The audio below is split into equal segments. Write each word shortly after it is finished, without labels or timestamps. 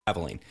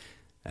traveling.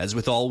 As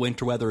with all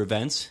winter weather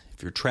events,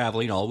 if you're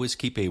traveling, always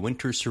keep a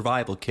winter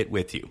survival kit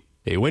with you.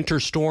 A winter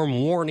storm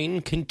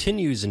warning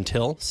continues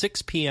until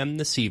 6 p.m.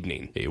 this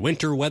evening. A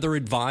winter weather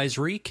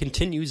advisory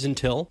continues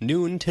until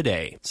noon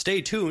today.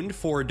 Stay tuned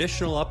for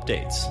additional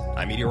updates.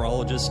 I'm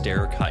meteorologist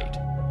Derek Height.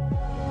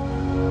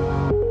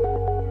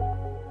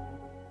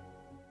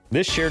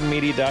 This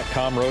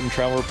SheridanMedia.com Road and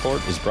Travel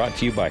Report is brought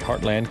to you by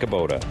Heartland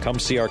Kubota. Come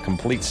see our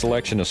complete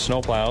selection of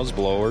snowplows,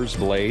 blowers,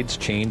 blades,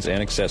 chains,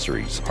 and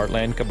accessories.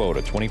 Heartland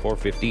Kubota,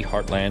 2450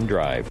 Heartland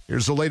Drive.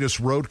 Here's the latest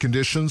road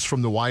conditions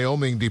from the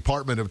Wyoming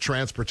Department of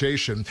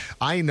Transportation.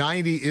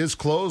 I-90 is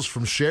closed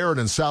from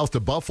Sheridan south to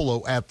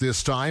Buffalo at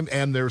this time,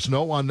 and there's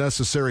no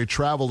unnecessary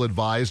travel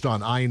advised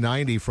on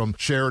I-90 from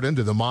Sheridan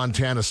to the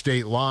Montana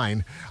state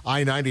line.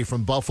 I-90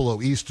 from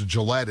Buffalo east to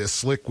Gillette is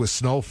slick with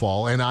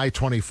snowfall, and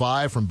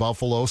I-25 from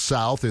Buffalo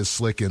south is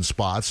slick in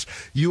spots.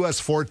 US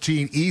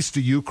 14 east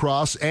to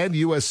U-Cross and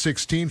US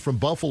 16 from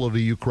Buffalo to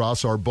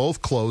U-Cross are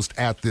both closed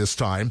at this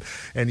time.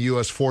 And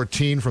US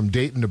 14 from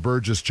Dayton to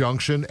Burgess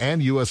Junction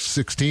and US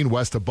 16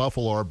 west of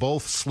Buffalo are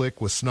both slick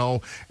with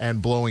snow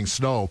and blowing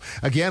snow.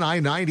 Again,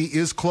 I-90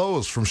 is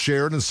closed from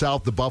Sheridan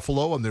south to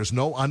Buffalo, and there's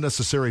no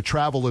unnecessary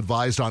travel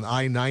advised on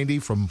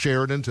I-90 from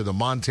Sheridan to the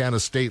Montana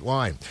state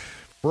line.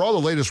 For all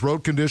the latest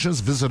road conditions,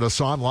 visit us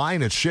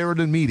online at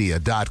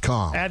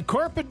SheridanMedia.com. At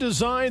Carpet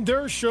Design,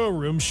 their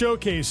showroom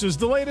showcases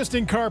the latest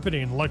in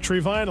carpeting,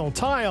 luxury vinyl,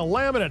 tile,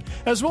 laminate,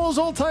 as well as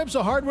all types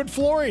of hardwood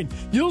flooring.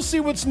 You'll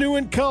see what's new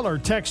in color,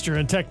 texture,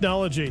 and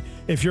technology.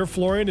 If your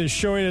flooring is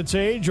showing its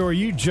age or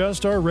you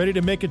just are ready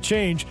to make a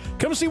change,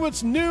 come see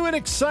what's new and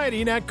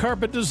exciting at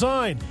Carpet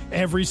Design.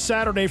 Every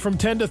Saturday from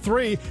 10 to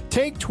 3,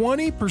 take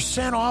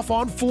 20% off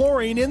on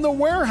flooring in the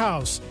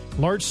warehouse.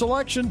 Large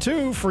selection,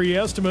 too. Free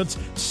estimates.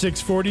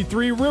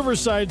 643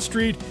 Riverside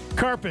Street.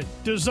 Carpet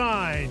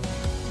Design.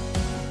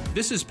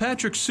 This is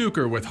Patrick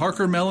Suker with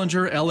Harker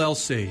Mellinger,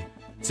 LLC.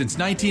 Since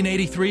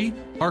 1983,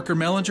 Harker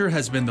Mellinger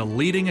has been the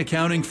leading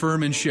accounting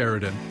firm in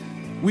Sheridan.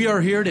 We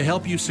are here to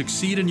help you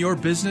succeed in your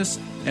business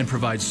and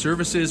provide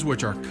services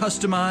which are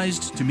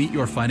customized to meet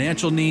your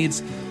financial needs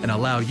and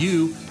allow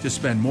you to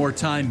spend more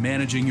time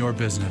managing your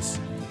business.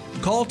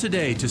 Call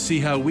today to see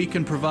how we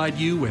can provide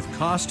you with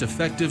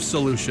cost-effective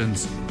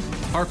solutions.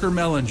 Harker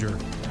Mellinger,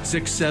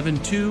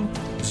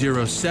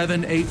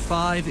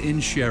 672-0785 in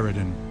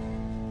Sheridan.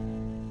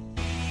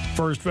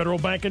 First Federal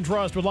Bank and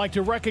Trust would like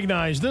to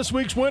recognize this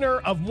week's winner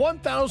of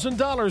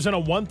 $1,000 and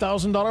a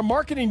 $1,000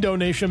 marketing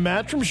donation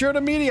match from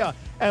Sheridan Media.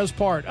 As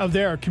part of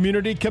their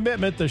community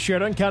commitment, the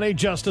Sheridan County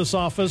Justice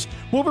Office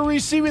will be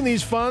receiving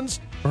these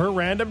funds for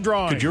random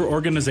drawing. Could your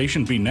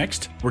organization be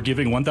next? We're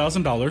giving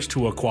 $1,000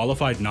 to a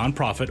qualified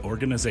nonprofit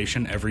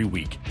organization every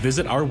week.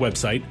 Visit our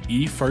website,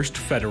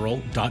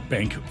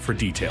 efirstfederal.bank, for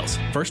details.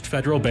 First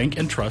Federal Bank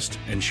and Trust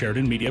and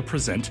Sheridan Media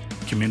present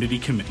Community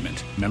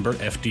Commitment. Member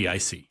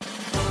FDIC.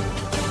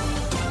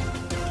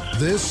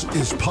 This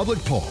is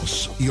Public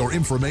Pulse, your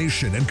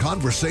information and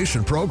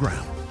conversation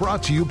program,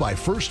 brought to you by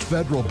First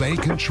Federal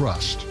Bank and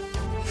Trust.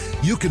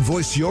 You can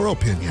voice your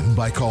opinion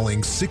by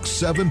calling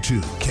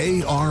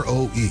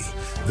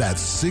 672-KROE.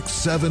 That's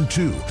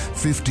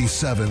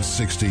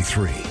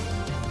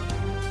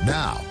 672-5763.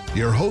 Now,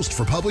 your host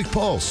for Public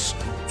Pulse,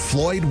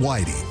 Floyd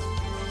Whiting.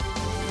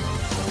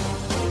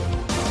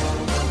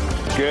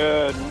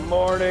 Good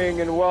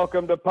morning and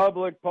welcome to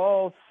Public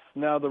Pulse.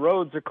 Now, the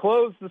roads are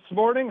closed this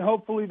morning.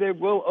 Hopefully they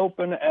will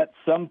open at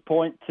some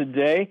point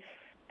today.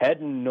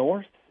 Heading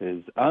north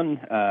is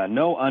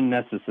no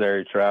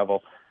unnecessary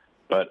travel,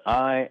 but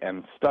I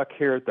am stuck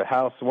here at the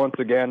house once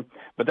again.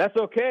 But that's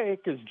okay,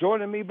 because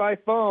joining me by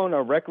phone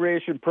are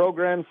Recreation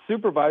Program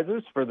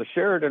Supervisors for the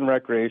Sheridan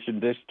Recreation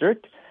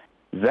District,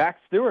 Zach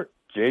Stewart,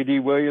 J.D.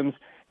 Williams,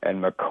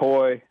 and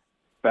McCoy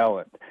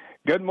Bellant.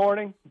 Good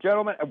morning,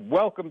 gentlemen, and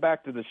welcome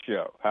back to the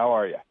show. How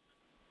are you?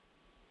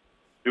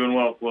 Doing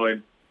well,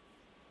 Floyd.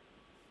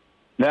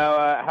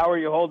 Now, how are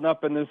you holding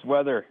up in this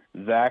weather,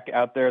 Zach,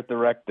 out there at the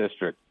Rec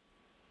District?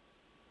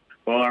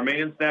 Well, our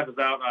maintenance staff is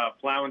out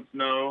plowing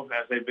snow,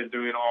 as they've been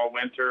doing all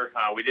winter.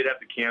 We did have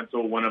to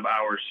cancel one of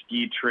our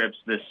ski trips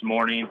this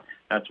morning.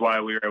 That's why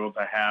we were able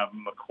to have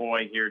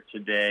McCoy here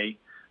today.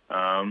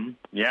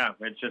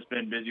 It's just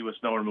been busy with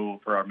snow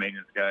removal for our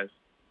maintenance guys.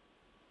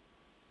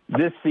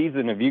 This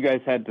season, have you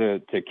guys had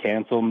to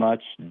cancel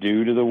much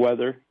due to the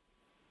weather?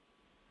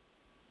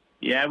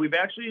 Yeah, we've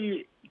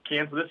actually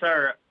canceled. This is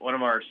one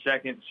of our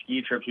second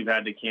ski trips we've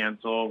had to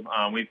cancel.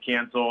 We've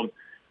canceled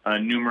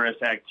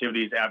numerous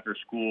activities after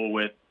school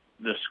with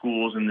the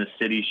schools in the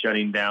city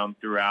shutting down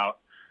throughout,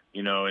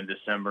 in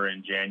December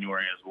and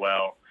January as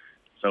well.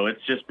 So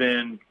it's just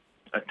been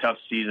a tough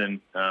season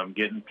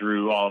getting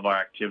through all of our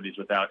activities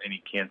without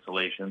any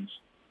cancellations.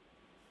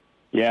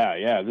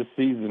 Yeah. This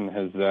season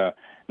has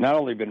not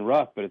only been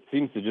rough, but it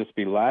seems to just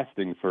be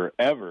lasting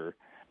forever.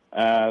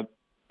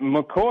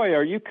 McCoy,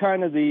 are you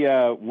kind of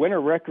the winter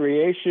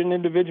recreation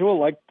individual?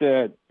 Like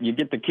you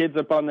get the kids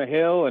up on the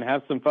hill and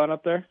have some fun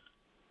up there?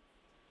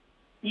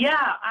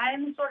 Yeah,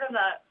 I'm sort of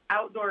the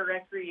outdoor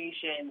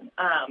recreation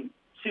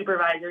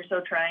supervisor,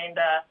 so trying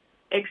to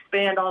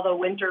expand all the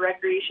winter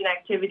recreation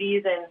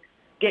activities and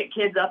get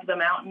kids up the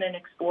mountain and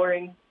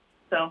exploring.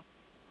 So,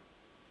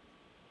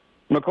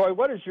 McCoy,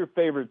 what is your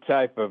favorite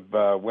type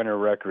of winter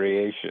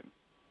recreation?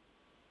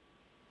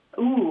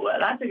 Ooh,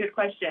 that's a good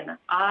question.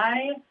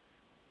 I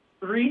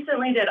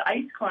recently did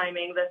ice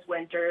climbing this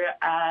winter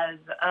as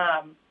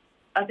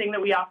a thing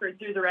that we offered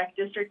through the rec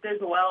district as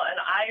well, and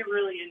I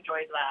really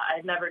enjoyed that.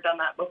 I'd never done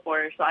that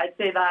before, so I'd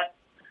say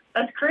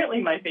that's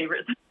currently my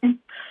favorite thing.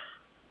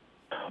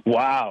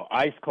 Wow,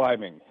 ice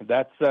climbing.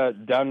 That's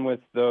done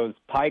with those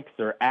pikes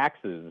or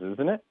axes,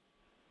 isn't it?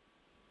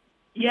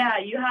 Yeah,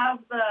 you have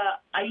the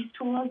ice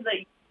tools that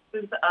you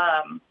use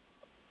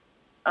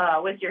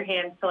with your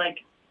hands to,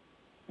 like,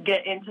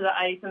 get into the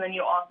ice, and then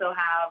you also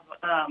have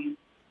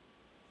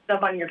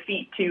stuff on your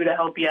feet, too, to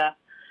help you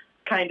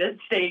kind of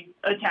stay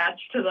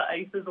attached to the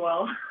ice as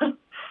well.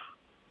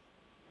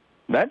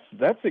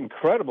 That's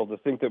incredible to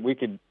think that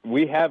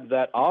we have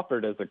that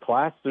offered as a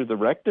class through the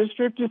rec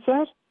district, you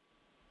said?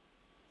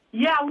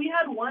 Yeah, we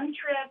had one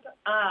trip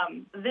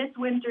this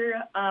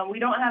winter. We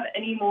don't have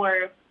any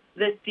more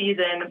this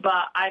season,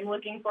 but I'm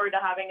looking forward to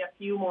having a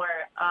few more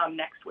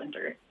next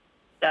winter,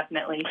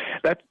 definitely.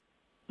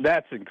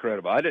 That's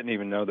incredible. I didn't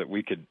even know that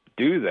we could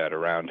do that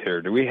around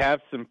here. Do we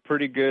have some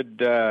pretty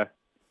good,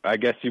 I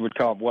guess you would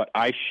call them,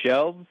 ice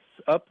shelves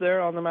up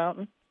there on the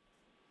mountain?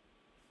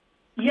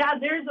 Yeah,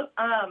 there's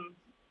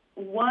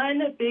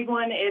one big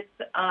one. It's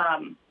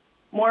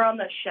more on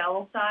the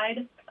shell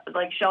side,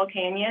 like Shell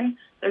Canyon.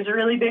 There's a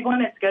really big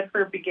one. It's good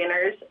for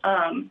beginners.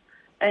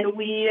 And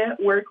we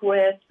work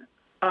with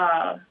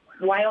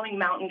Wyoming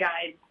mountain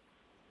guides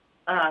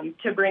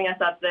to bring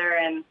us up there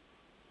and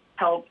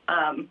help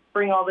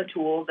bring all the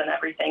tools and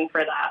everything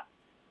for that.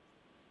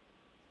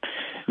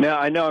 Now,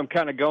 I know I'm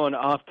kind of going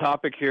off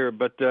topic here,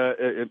 but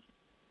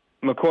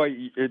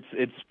McCoy,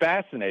 it's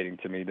fascinating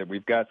to me that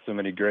we've got so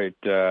many great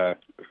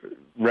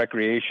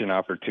recreation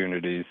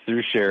opportunities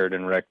through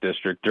Sheridan Rec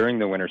District during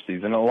the winter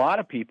season. A lot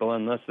of people,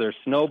 unless they're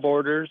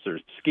snowboarders or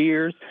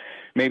skiers,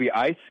 maybe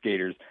ice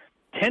skaters,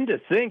 tend to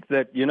think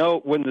that,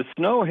 when the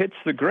snow hits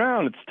the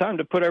ground, it's time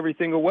to put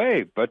everything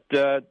away. But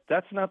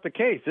that's not the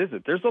case, is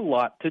it? There's a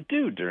lot to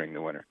do during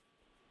the winter.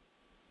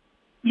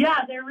 Yeah,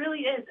 there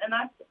really is. And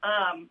that's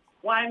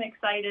why I'm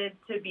excited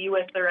to be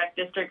with the rec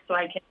district, so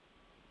I can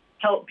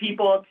help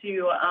people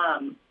to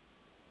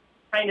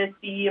kind of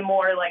see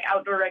more like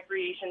outdoor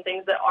recreation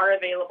things that are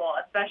available,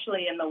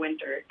 especially in the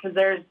winter, because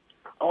there's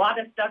a lot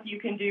of stuff you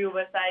can do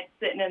besides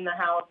sitting in the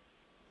house,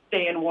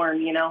 staying warm,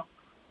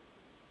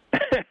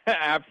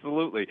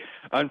 Absolutely.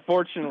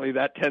 Unfortunately,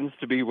 that tends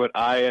to be what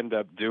I end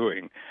up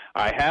doing.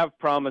 I have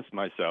promised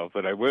myself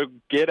that I will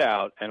get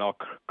out and I'll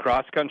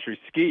cross-country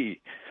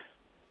ski.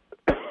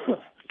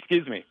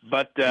 Excuse me.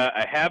 But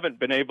I haven't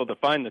been able to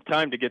find the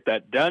time to get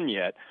that done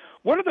yet.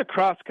 What are the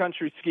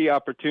cross-country ski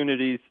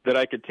opportunities that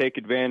I could take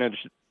advantage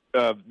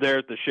of there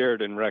at the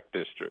Sheridan Rec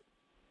District?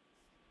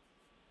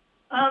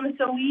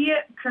 So we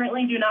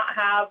currently do not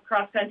have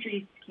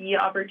cross-country ski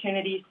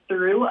opportunities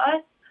through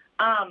us.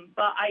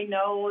 But I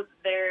know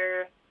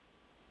there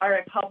are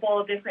a couple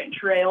of different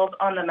trails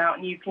on the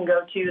mountain you can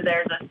go to.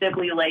 There's a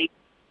Sibley Lake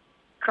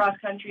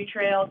cross-country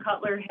trail,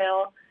 Cutler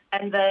Hill,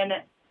 and then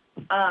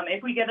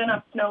if we get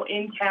enough snow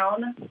in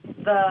town,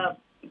 the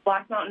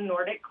Black Mountain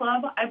Nordic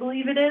Club, I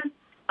believe it is,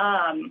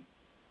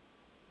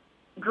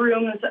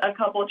 grooms a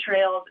couple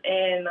trails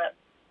in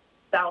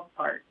South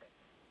Park.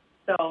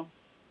 So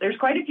there's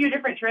quite a few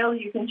different trails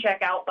you can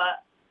check out,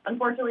 but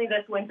unfortunately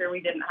this winter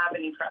we didn't have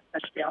any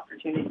cross-country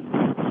opportunities.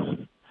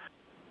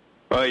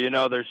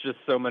 Well, there's just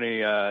so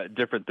many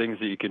different things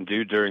that you can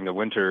do during the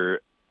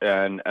winter.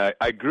 And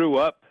I grew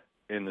up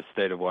in the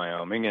state of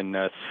Wyoming, and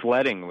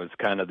sledding was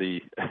kind of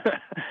the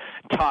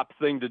top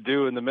thing to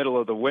do in the middle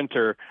of the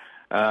winter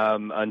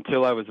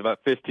until I was about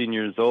 15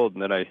 years old,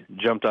 and then I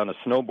jumped on a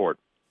snowboard.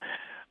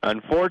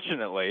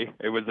 Unfortunately,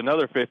 it was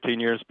another 15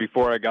 years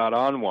before I got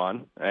on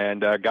one,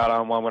 and got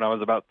on one when I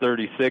was about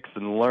 36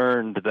 and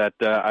learned that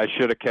I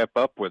should have kept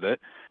up with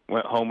it.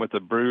 Went home with a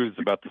bruise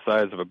about the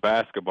size of a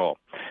basketball.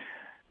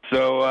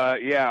 So,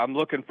 I'm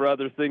looking for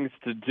other things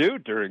to do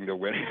during the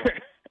winter.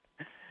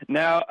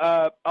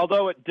 Now,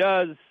 although it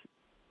does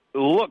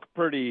look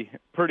pretty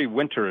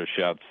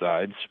winterish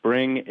outside,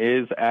 spring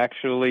is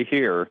actually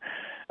here.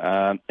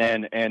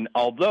 And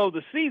although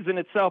the season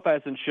itself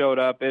hasn't showed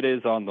up, it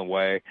is on the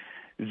way.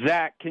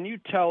 Zach, can you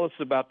tell us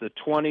about the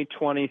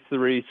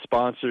 2023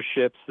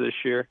 sponsorships this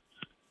year?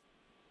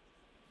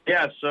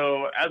 Yeah,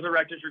 so as a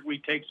rec district, we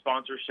take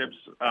sponsorships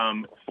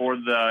for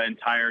the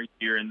entire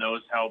year, and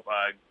those help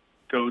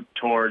go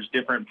towards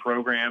different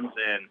programs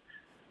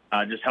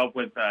and just help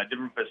with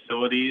different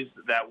facilities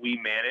that we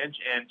manage.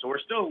 And so we're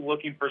still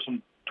looking for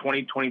some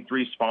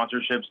 2023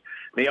 sponsorships.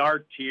 They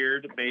are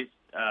tiered based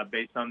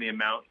on the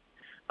amount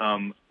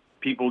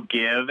people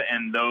give,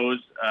 and those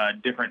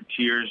different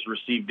tiers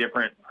receive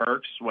different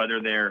perks,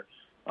 whether they're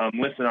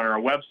listed on our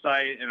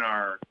website, in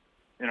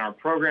our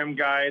program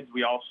guides.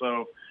 We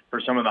also, for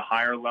some of the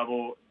higher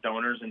level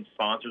donors and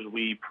sponsors,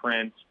 we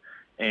print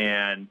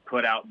and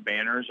put out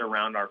banners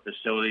around our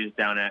facilities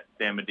down at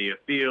Dan Medea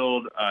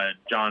Field,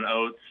 John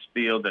Oates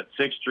Field at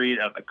 6th Street,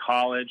 at the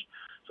college.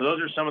 So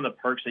those are some of the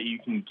perks that you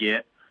can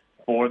get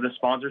for the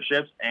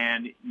sponsorships,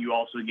 and you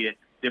also get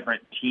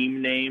different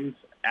team names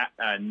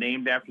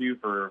named after you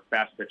for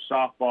fast pitch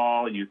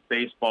softball, youth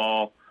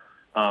baseball,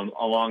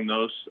 along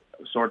those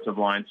sorts of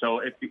lines. So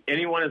if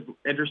anyone is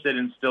interested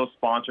in still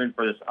sponsoring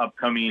for this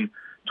upcoming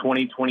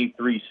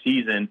 2023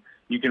 season,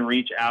 you can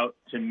reach out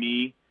to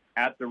me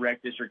at the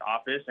Rec District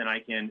office, and I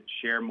can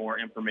share more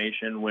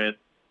information with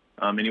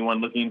anyone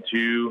looking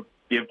to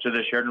give to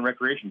the Sheridan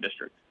Recreation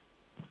District.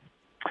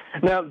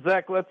 Now,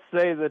 Zach, let's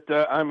say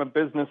that I'm a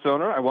business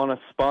owner. I want to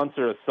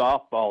sponsor a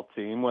softball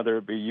team, whether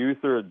it be youth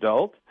or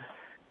adult,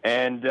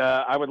 and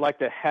I would like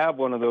to have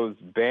one of those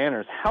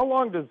banners. How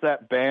long does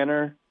that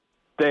banner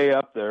stay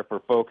up there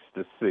for folks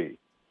to see?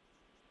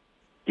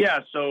 Yeah,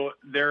 so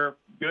they're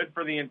good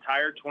for the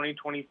entire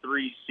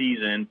 2023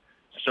 season.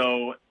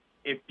 So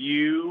if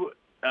you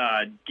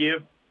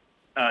give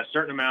a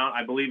certain amount,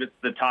 I believe it's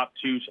the top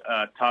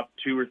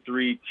two or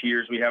three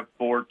tiers. We have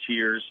 4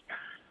 tiers.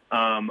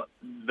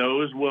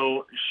 Those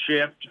will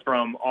shift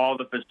from all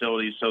the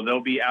facilities. So they'll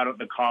be out at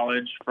the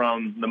college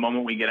from the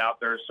moment we get out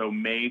there, so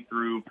May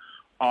through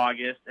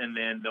August, and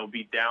then they'll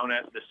be down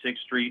at the 6th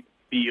Street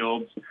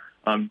fields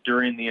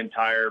during the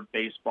entire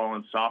baseball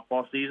and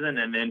softball season,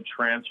 and then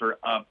transfer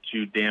up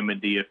to Dan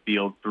Medea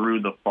Field through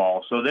the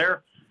fall. So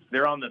they're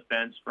on the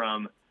fence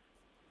from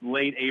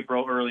late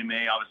April, early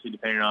May, obviously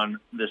depending on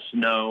the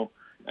snow,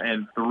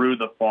 and through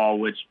the fall,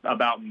 which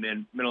about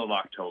middle of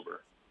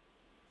October.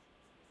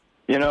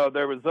 You know,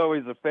 there was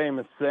always a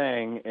famous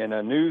saying in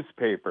a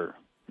newspaper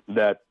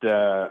that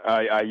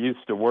I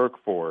used to work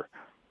for,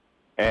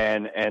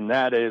 and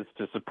that is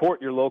to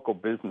support your local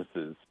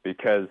businesses,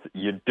 because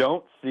you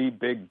don't see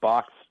big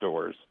box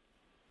stores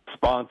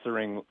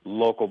sponsoring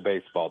local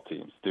baseball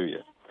teams, do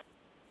you?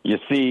 You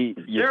see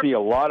a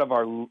lot of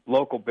our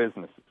local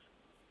businesses.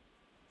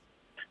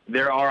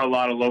 There are a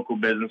lot of local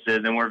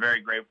businesses, and we're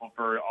very grateful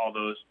for all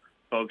those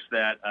folks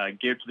that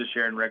give to the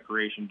Sheridan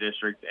Recreation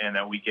District, and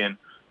that we can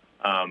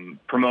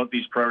promote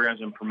these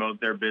programs and promote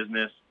their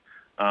business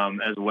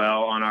as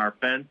well on our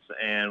fence.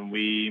 And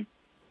we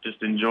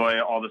just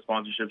enjoy all the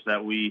sponsorships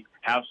that we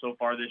have so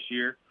far this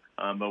year,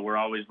 but we're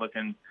always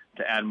looking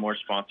to add more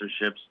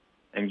sponsorships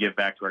and give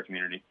back to our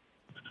community.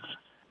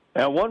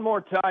 Now, one more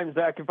time,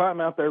 Zach, if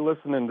I'm out there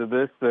listening to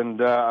this and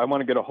I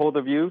want to get a hold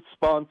of you,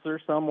 sponsor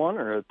someone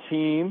or a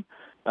team,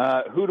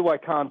 who do I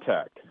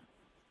contact?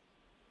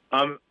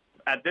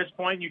 At this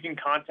point, you can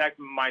contact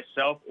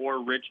myself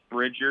or Rich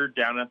Bridger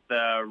down at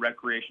the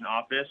Recreation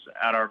office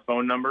at our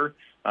phone number,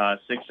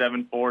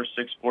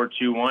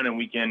 674-6421, and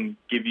we can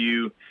give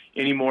you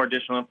any more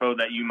additional info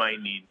that you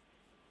might need.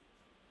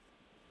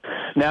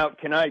 Now,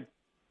 can I,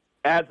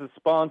 as a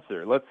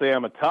sponsor, let's say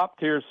I'm a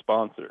top-tier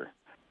sponsor,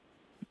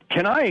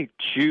 can I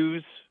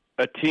choose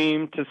a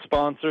team to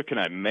sponsor? Can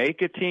I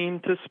make a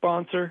team to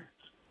sponsor?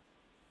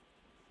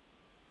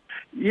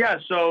 Yeah,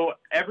 so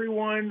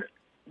everyone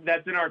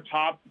that's in our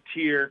top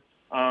tier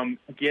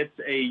gets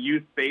a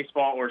youth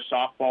baseball or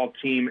softball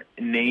team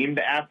named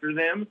after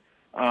them.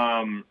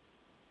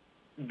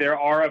 There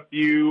are a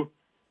few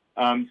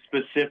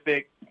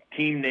specific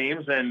team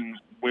names, and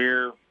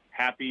we're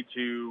happy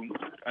to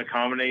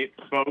accommodate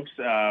folks.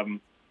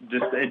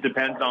 It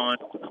depends on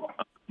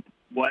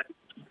what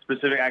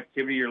specific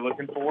activity you're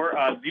looking for.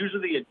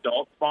 Usually the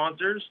adult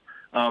sponsors,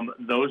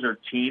 those are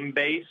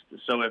team-based.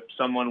 So if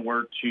someone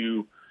were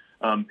to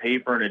pay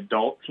for an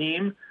adult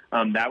team,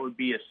 that would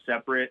be a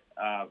separate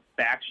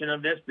faction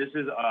of this. This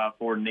is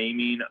for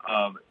naming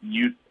of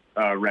youth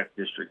rec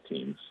district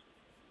teams.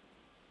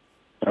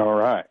 All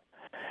right.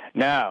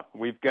 Now,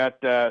 we've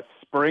got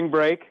spring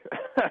break,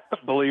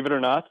 believe it or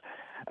not,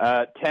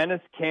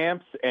 tennis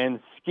camps and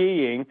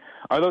skiing.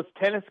 Are those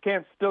tennis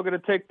camps still going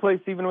to take place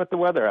even with the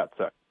weather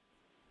outside?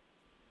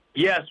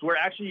 Yes, we're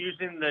actually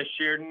using the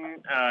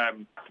Sheridan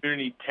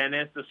Community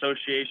Tennis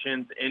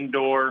Association's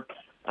indoor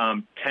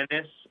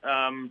tennis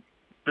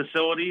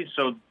facilities.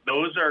 So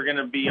those are going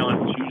to be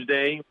on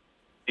Tuesday,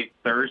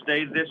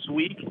 Thursday this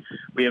week.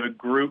 We have a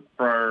group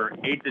for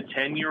 8 to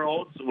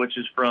 10-year-olds, which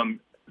is from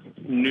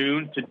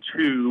noon to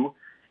 2,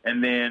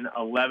 and then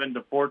 11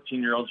 to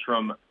 14-year-olds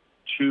from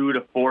 2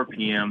 to 4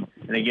 p.m.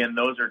 And again,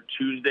 those are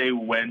Tuesday,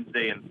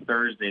 Wednesday, and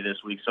Thursday this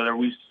week. So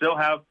we still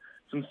have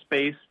some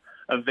space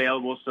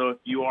available. So if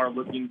you are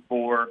looking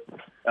for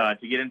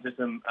to get into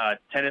some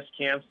tennis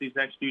camps these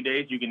next few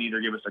days, you can either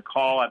give us a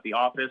call at the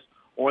office,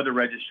 or the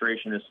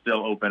registration is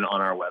still open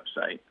on our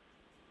website.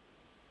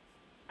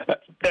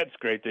 That's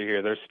great to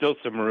hear. There's still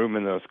some room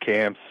in those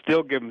camps.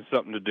 Still give them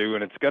something to do,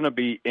 and it's going to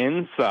be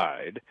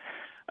inside.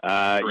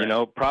 You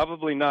know,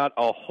 probably not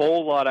a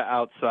whole lot of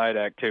outside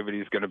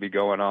activities going to be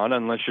going on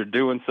unless you're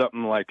doing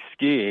something like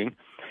skiing.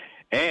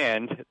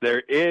 And there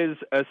is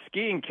a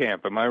skiing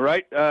camp. Am I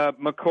right,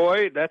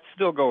 McCoy? That's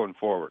still going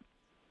forward.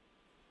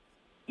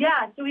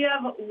 Yeah, so we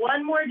have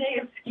one more day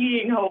of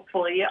skiing,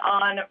 hopefully,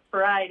 on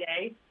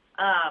Friday.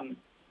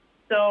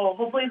 So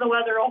hopefully the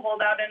weather will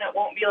hold out and it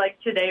won't be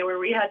like today where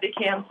we had to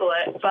cancel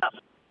it. But we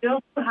still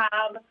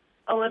have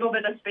a little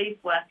bit of space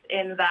left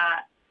in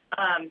that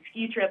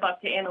ski trip up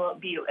to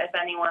Antelope Butte if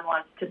anyone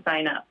wants to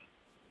sign up.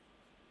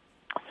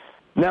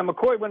 Now,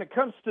 McCoy, when it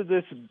comes to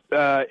this,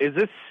 is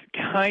this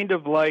kind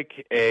of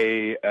like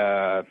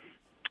a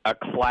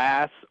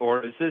class,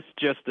 or is this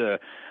just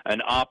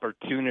an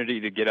opportunity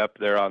to get up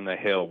there on the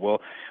hill?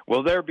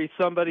 Will there be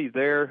somebody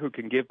there who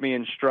can give me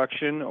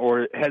instruction,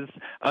 or has,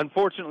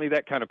 unfortunately,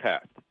 that kind of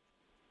passed?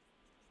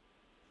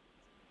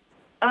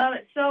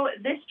 So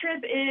this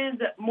trip is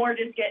more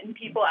just getting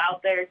people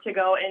out there to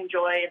go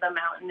enjoy the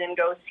mountain and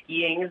go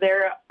skiing.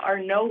 There are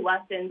no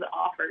lessons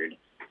offered.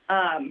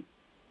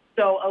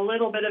 So a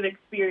little bit of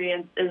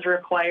experience is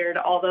required,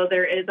 although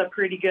there is a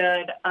pretty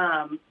good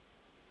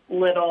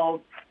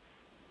little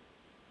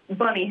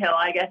bunny hill,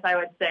 I guess I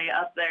would say,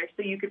 up there.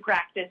 So you could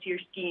practice your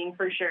skiing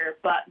for sure,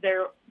 but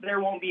there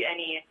won't be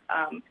any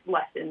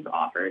lessons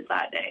offered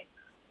that day.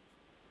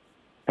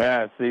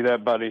 Yeah, see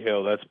that bunny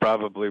hill. That's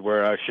probably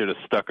where I should have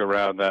stuck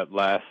around that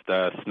last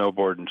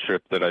snowboarding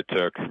trip that I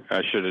took.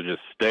 I should have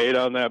just stayed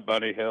on that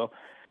bunny hill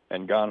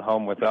and gone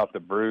home without the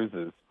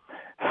bruises.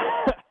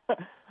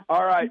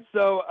 All right,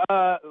 so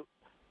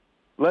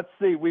let's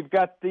see. We've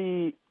got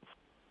the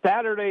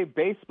Saturday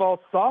baseball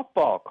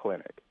softball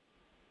clinic.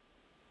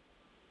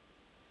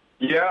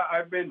 Yeah,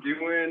 I've been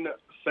doing,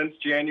 since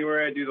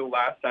January, I do the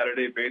last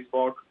Saturday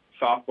baseball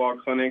softball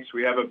clinics.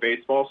 We have a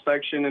baseball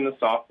section and a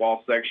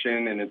softball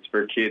section, and it's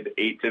for kids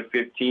 8 to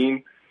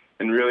 15.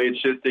 And really,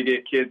 it's just to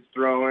get kids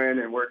throwing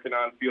and working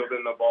on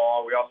fielding the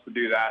ball. We also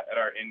do that at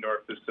our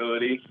indoor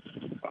facility.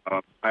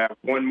 I have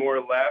one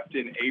more left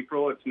in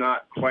April. It's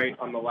not quite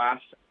on the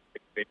last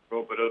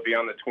April, but it'll be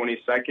on the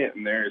 22nd,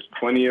 and there's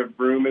plenty of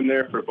room in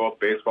there for both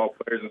baseball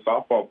players and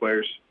softball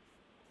players.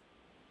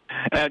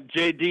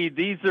 JD,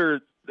 these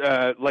are,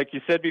 like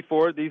you said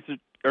before, these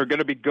are going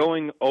to be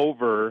going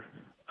over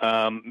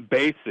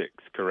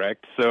basics,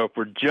 correct? So if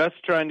we're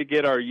just trying to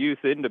get our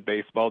youth into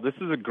baseball, this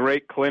is a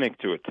great clinic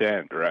to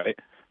attend, right?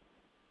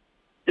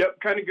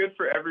 Yep, kind of good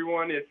for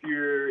everyone. If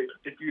you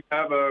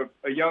have a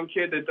young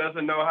kid that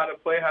doesn't know how to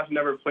play, has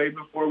never played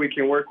before, we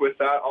can work with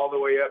that all the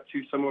way up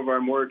to some of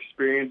our more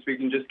experienced. We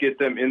can just get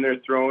them in there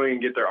throwing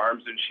and get their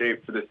arms in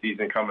shape for the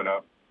season coming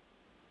up.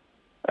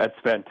 That's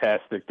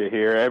fantastic to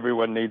hear.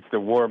 Everyone needs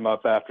to warm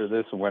up after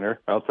this winter.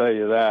 I'll tell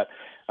you that.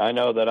 I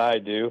know that I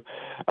do.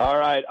 All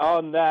right,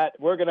 on that,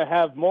 we're going to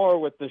have more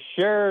with the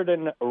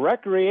Sheridan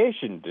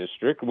Recreation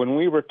District when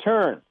we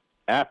return.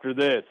 After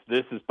this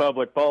is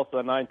Public Pulse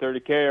on 930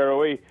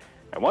 KROE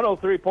and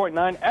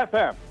 103.9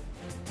 FM.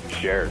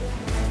 Sheridan.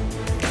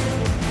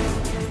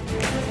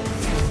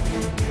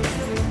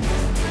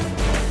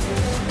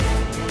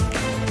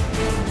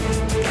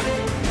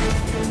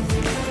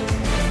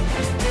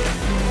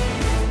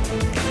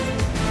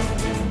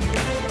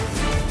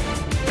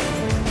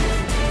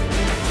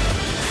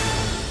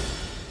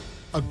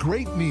 A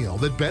great meal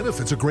that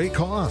benefits a great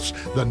cause.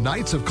 The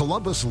Knights of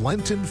Columbus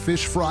Lenten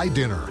Fish Fry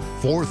Dinner,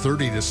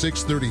 4:30 to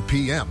 6:30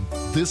 p.m.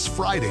 this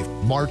Friday,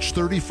 March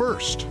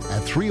 31st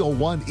at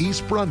 301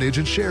 East Brundage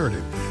in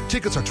Sheridan.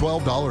 Tickets are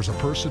 $12 a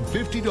person,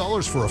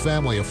 $50 for a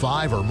family of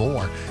 5 or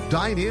more.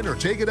 Dine in or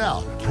take it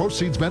out.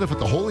 Proceeds benefit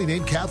the Holy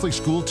Name Catholic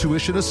School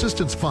Tuition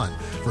Assistance Fund.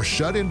 For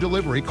shut-in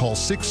delivery, call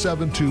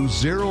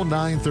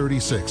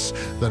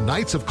 672-0936. The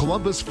Knights of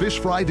Columbus Fish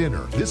Fry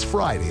Dinner this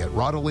Friday at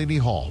Rodolini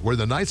Hall, where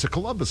the Knights of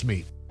Columbus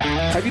meet.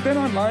 Have you been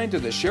online to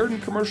the Sheridan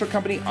Commercial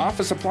Company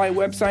office supply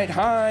website?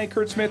 Hi,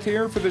 Kurt Smith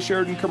here for the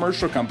Sheridan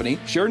Commercial Company.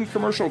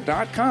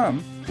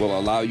 SheridanCommercial.com will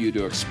allow you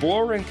to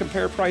explore and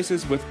compare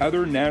prices with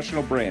other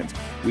national brands.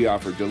 We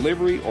offer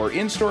delivery or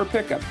in-store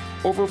pickup.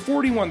 Over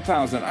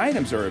 41,000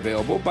 items are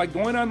available by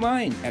going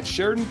online at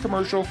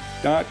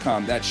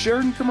SheridanCommercial.com. That's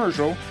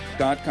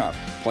SheridanCommercial.com.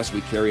 Plus, we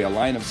carry a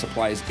line of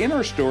supplies in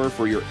our store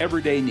for your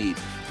everyday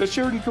needs. The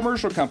Sheridan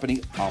Commercial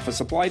Company Office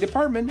Supply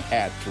Department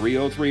at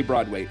 303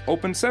 Broadway.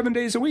 Open 7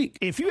 days a week.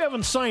 If you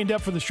haven't signed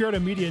up for the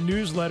Sheridan Media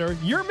newsletter,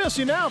 you're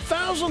missing out.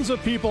 Thousands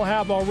of people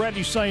have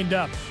already signed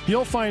up.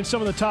 You'll find some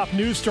of the top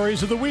news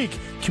stories of the week,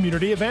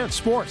 community events,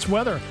 sports,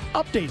 weather,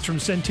 updates from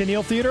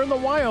Centennial Theater and the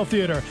Weill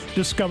Theater.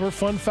 Discover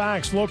fun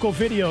facts, local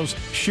videos,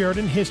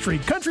 Sheridan history,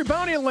 country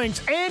bounty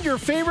links, and your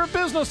favorite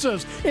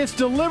businesses. It's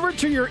delivered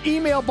to your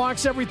email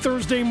box every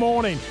Thursday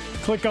morning.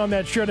 Click on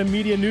that Sheridan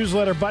Media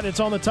newsletter button. It's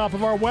on the top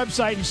of our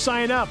website and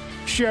sign up,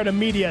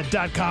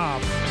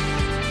 SheridanMedia.com.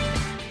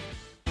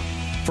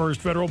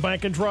 First Federal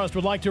Bank and Trust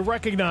would like to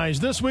recognize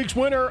this week's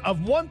winner of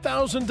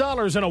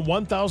 $1,000 and a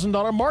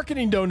 $1,000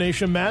 marketing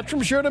donation match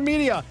from Sheridan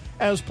Media.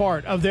 As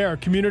part of their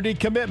community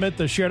commitment,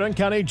 the Sheridan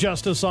County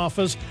Justice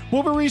Office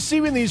will be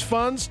receiving these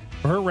funds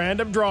for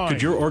random drawing.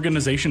 Could your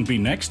organization be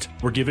next?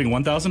 We're giving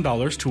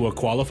 $1,000 to a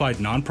qualified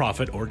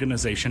nonprofit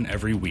organization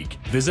every week.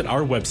 Visit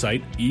our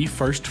website,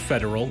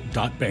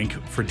 efirstfederal.bank,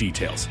 for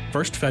details.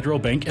 First Federal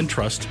Bank and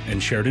Trust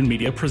and Sheridan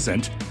Media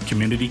present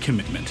Community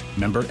Commitment.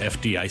 Member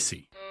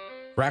FDIC.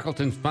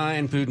 Frackleton's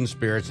Fine Food and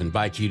Spirits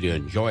invite you to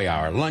enjoy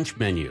our lunch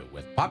menu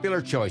with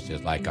popular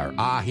choices like our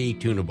ahi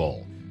tuna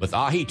bowl. With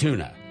ahi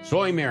tuna,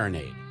 soy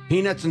marinade,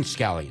 peanuts and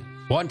scallions,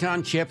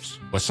 wonton chips,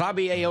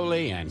 wasabi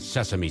aioli, and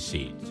sesame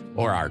seeds.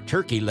 Or our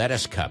turkey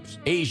lettuce cups,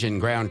 Asian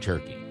ground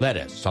turkey,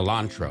 lettuce,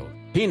 cilantro,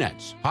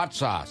 peanuts, hot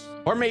sauce,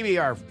 or maybe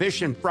our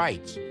fish and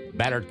frites,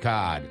 battered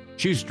cod,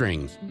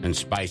 shoestrings, and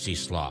spicy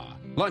slaw.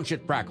 Lunch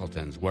at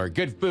Frackleton's, where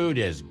good food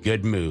is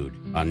good mood,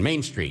 on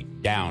Main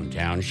Street,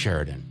 downtown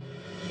Sheridan.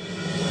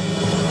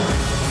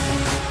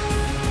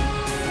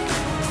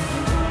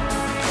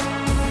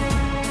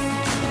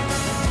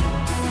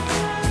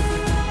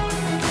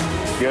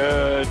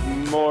 Good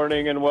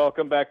morning and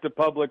welcome back to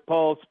Public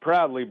Pulse,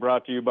 proudly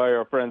brought to you by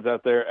our friends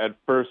out there at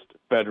First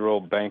Federal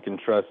Bank and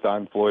Trust.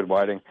 I'm Floyd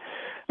Whiting.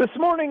 This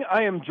morning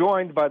I am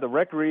joined by the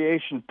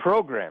Recreation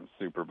Program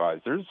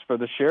Supervisors for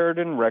the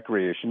Sheridan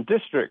Recreation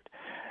District,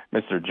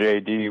 Mr.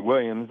 J.D.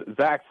 Williams,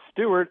 Zach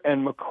Stewart,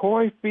 and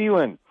McCoy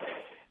Phelan.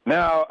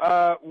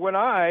 Now, when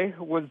I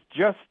was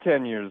just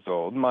 10 years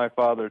old, my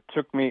father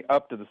took me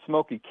up to the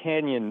Smoky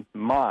Canyon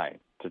Mine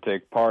to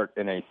take part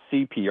in a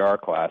CPR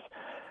class.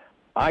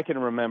 I can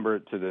remember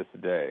it to this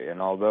day,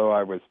 and although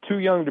I was too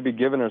young to be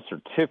given a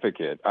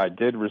certificate, I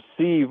did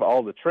receive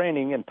all the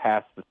training and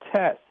pass the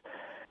test.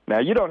 Now,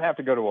 you don't have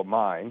to go to a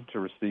mine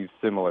to receive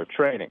similar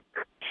training.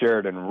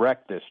 Sheridan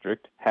Rec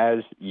District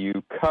has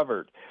you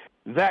covered.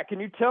 Zach, can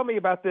you tell me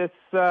about this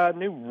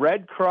new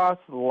Red Cross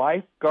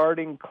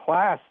lifeguarding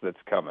class that's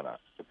coming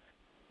up?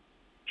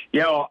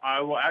 Yeah, well,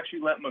 I will actually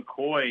let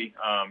McCoy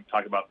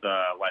talk about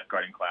the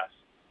lifeguarding class.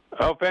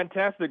 Oh,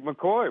 fantastic.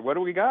 McCoy, what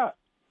do we got?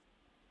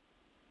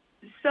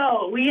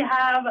 So we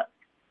have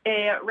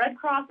a Red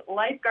Cross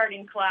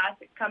lifeguarding class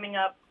coming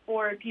up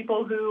for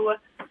people who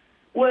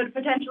would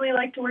potentially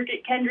like to work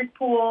at Kendrick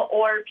Pool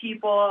or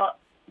people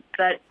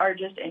that are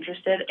just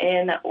interested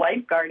in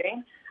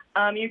lifeguarding.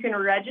 You can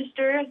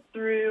register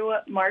through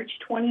March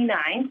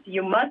 29th.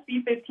 You must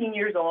be 15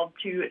 years old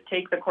to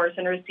take the course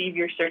and receive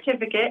your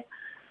certificate.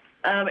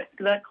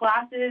 The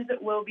classes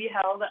will be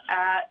held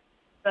at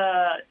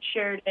the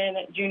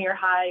Sheridan Junior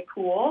High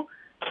Pool,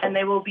 and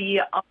they will be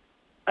on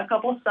a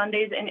couple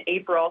Sundays in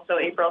April, so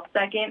April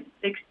 2nd,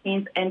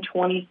 16th, and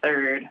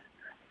 23rd.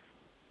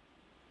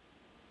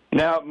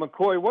 Now,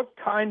 McCoy, what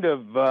kind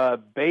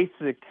of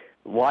basic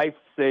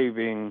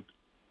life-saving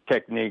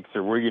techniques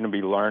are we going to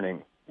be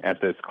learning at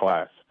this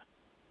class?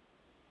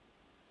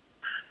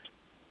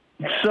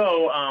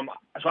 So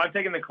I've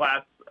taken the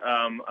class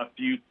a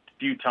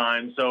few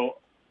times. So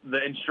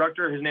the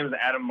instructor, his name is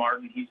Adam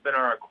Martin. He's been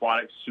our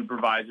aquatic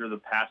supervisor the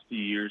past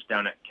few years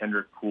down at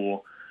Kendrick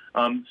Pool.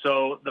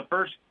 So the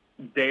first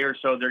day or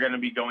so, they're going to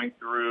be going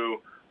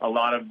through a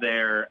lot of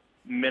their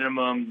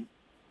minimum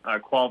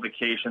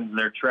qualifications,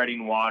 their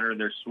treading water,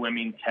 their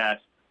swimming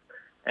tests,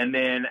 and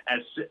then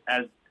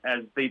as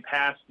they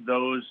pass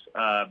those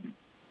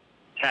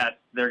tests,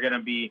 they're going to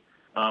be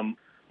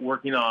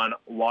working on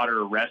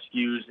water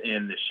rescues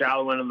in the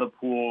shallow end of the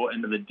pool,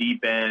 into the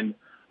deep end,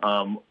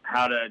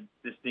 how to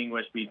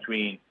distinguish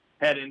between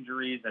head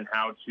injuries and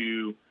how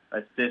to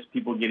assist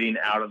people getting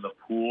out of the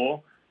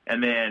pool,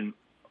 and then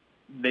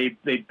they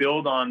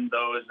build on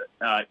those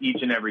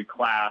each and every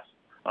class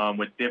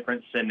with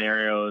different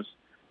scenarios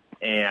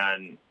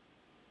and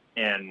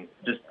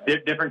just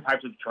different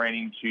types of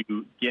training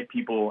to get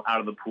people out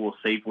of the pool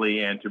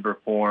safely and to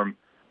perform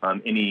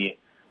any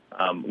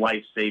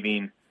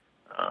life-saving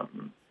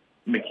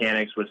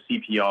mechanics with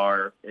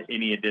CPR,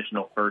 any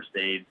additional first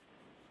aid.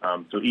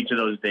 So each of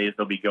those days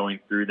they'll be going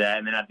through that,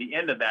 and then at the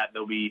end of that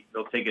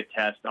they'll take a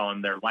test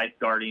on their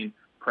lifeguarding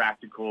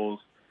practicals,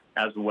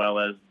 as well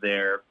as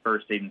their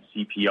first aid and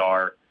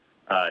CPR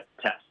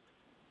test.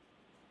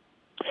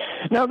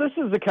 Now, this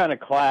is the kind of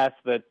class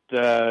that,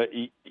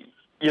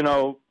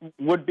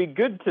 would be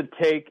good to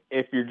take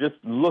if you're just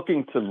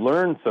looking to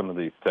learn some of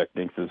these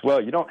techniques as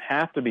well. You don't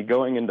have to be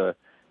going into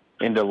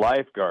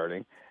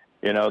lifeguarding.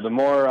 You know, the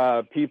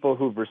more people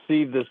who've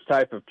received this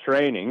type of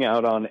training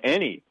out on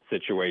any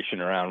situation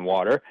around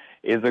water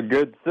is a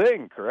good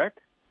thing, correct?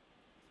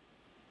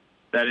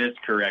 That is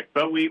correct.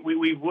 But we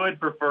would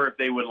prefer if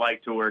they would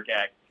like to work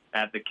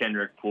at the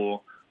Kendrick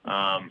Pool.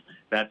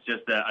 That's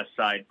just a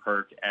side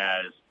perk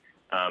as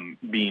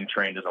being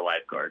trained as a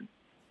lifeguard.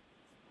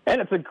 And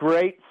it's a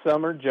great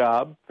summer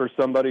job for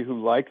somebody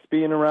who likes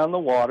being around the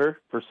water,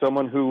 for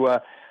someone who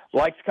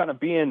likes kind of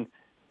being,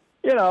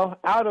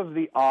 out of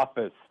the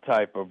office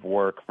type of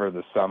work for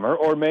the summer,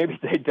 or maybe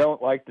they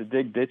don't like to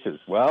dig ditches.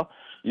 Well,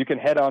 you can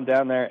head on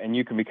down there and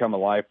you can become a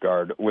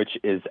lifeguard, which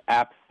is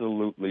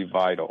absolutely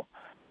vital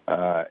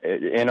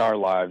in our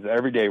lives.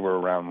 Every day we're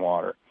around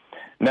water.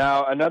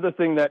 Now, another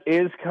thing that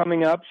is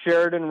coming up,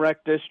 Sheridan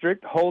Rec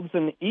District holds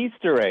an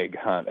Easter egg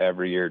hunt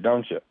every year,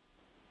 don't you?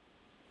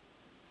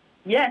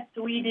 Yes,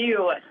 we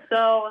do.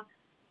 So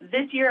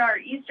this year our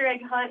Easter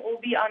egg hunt will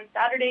be on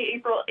Saturday,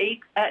 April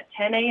 8th at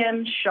 10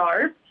 a.m.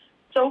 sharp.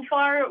 So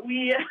far,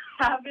 we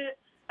have it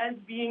as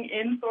being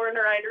in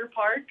Thornrider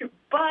Park,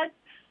 but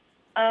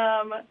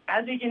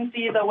as we can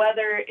see, the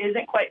weather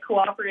isn't quite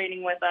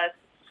cooperating with us,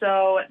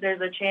 so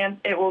there's a chance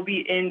it will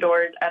be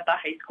indoors at the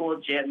high school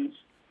gyms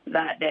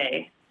that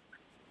day.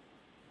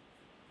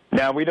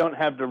 Now, we don't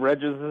have to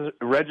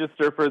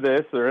register for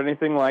this or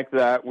anything like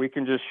that. We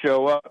can just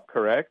show up,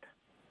 correct?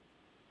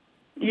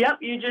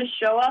 Yep, you just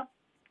show up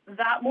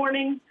that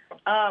morning,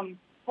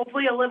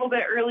 hopefully a little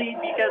bit early,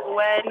 because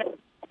when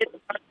it's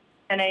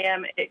 10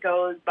 a.m., it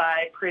goes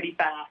by pretty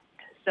fast.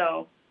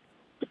 So,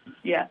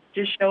 yeah,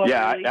 just show up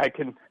early.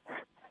 Yeah,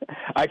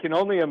 I can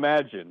only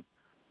imagine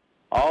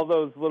all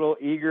those little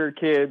eager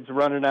kids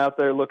running out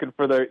there looking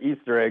for their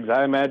Easter eggs.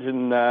 I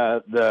imagine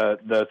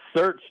the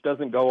search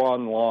doesn't go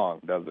on long,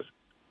 does it?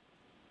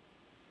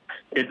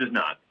 It does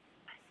not.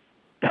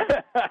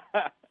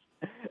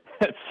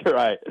 That's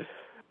right.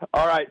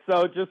 All right,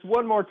 so just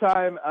one more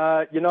time,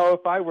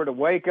 if I were to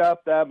wake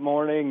up that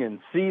morning and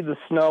see the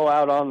snow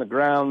out on the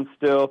ground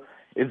still,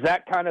 is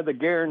that kind of the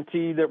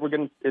guarantee that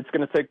it's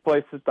going to take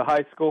place at the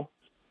high school?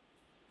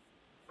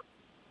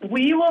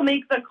 We will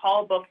make the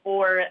call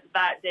before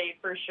that day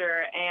for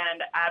sure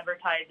and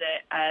advertise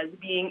it as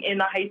being in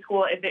the high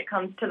school if it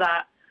comes to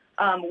that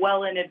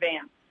well in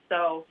advance.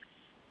 So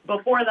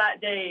before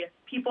that day,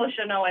 people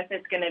should know if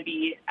it's going to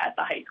be at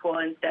the high school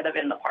instead of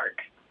in the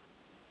park.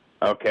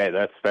 Okay,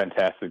 that's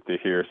fantastic to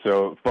hear.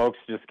 So, folks,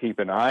 just keep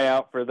an eye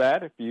out for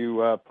that if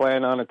you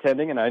plan on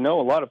attending. And I know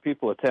a lot of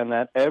people attend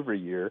that every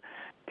year.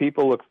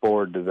 People look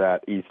forward to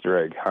that Easter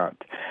egg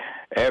hunt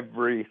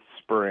every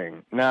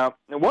spring. Now,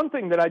 one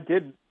thing that I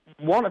did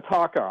want to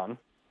talk on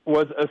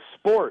was a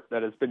sport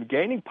that has been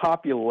gaining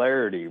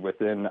popularity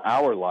within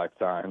our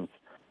lifetimes,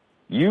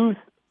 youth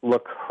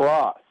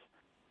lacrosse.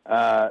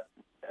 How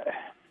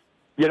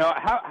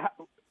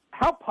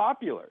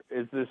popular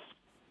is this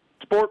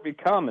sport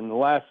become in the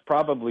last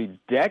probably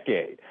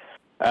decade?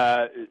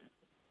 Do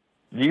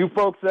you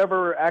folks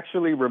ever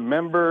actually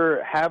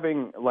remember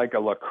having like a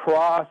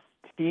lacrosse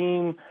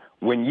team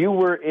when you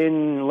were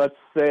in, let's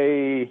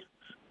say,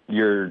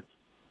 your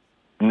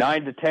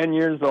 9 to 10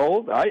 years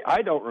old?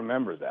 I don't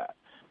remember that.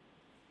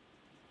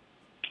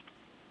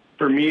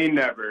 For me,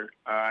 never.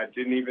 I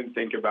didn't even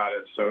think about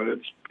it. So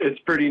it's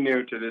pretty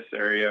new to this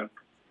area.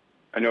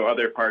 I know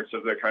other parts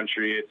of the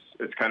country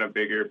it's kind of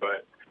bigger,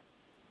 but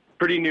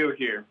pretty new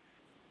here.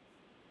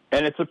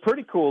 And it's a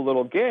pretty cool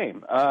little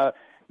game.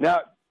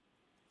 Now,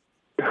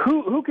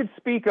 who could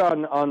speak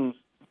on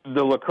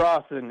the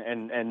lacrosse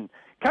and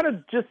kind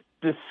of just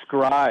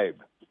describe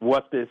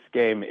what this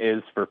game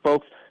is for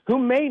folks who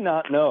may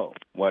not know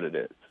what it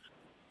is?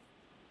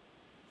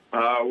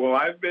 Well,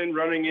 I've been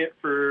running it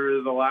for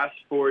the last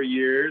 4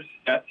 years.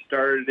 That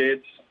started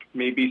it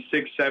maybe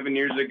 6-7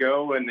 years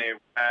ago when they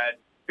had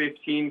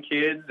 15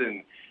 kids,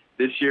 and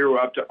this year we're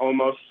up to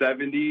almost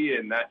 70,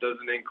 and that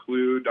doesn't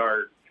include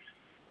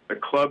the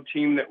club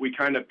team that we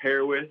kind of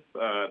pair with,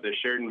 the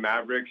Sheridan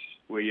Mavericks.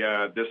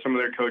 Some of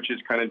their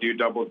coaches kind of do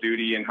double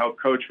duty and help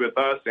coach with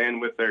us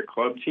and with their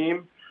club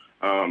team.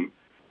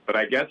 But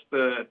I guess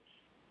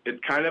it's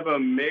kind of a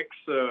mix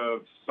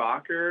of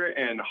soccer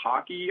and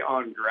hockey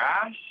on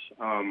grass.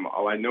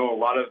 I know a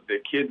lot of the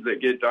kids that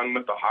get done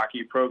with the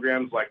hockey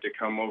programs like to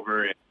come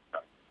over and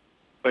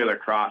play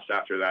lacrosse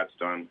after that's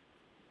done.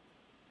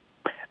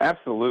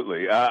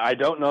 Absolutely. I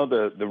don't know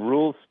the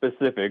rules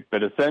specific,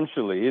 but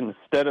essentially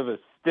instead of a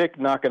stick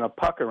knocking a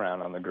puck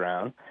around on the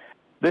ground,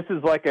 this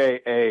is like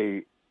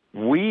a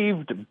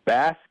weaved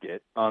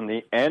basket on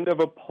the end of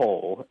a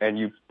pole, and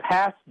you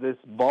pass this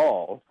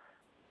ball.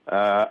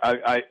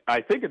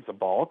 I think it's a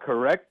ball,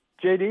 correct,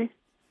 JD?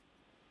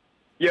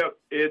 Yep,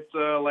 it's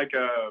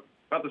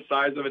about the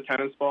size of a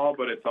tennis ball,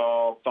 but it's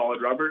all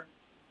solid rubber.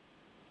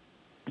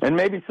 And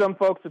maybe some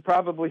folks have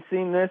probably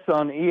seen this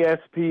on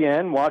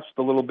ESPN, watched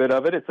a little bit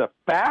of it. It's a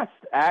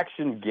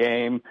fast-action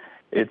game.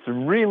 It's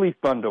really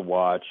fun to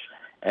watch.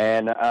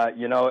 And,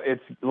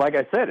 it's like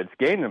I said, it's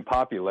gained in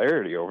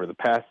popularity over the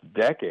past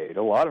decade.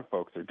 A lot of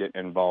folks are getting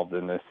involved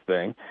in this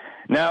thing.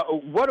 Now,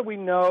 what do we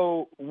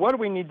know? What do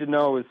we need to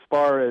know as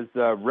far as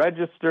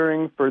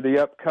registering for the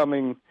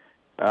upcoming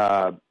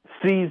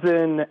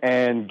season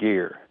and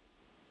gear?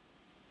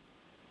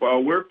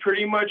 Well, we're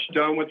pretty much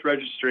done with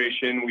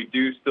registration. We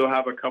do still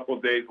have a couple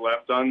days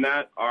left on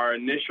that. Our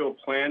initial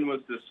plan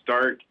was to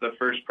start the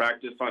first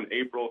practice on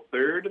April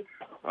 3rd.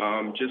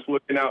 Just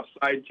looking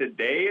outside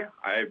today,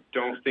 I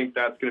don't think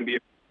that's going to be a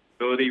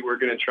possibility. We're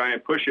going to try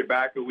and push it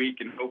back a week,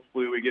 and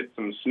hopefully we get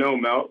some snow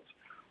melt.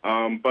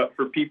 But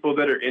for people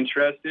that are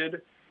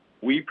interested,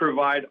 we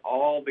provide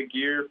all the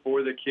gear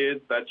for the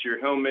kids. That's your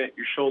helmet,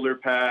 your shoulder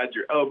pads,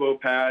 your elbow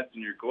pads,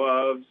 and your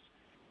gloves,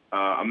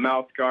 a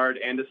mouth guard,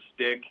 and a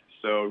stick.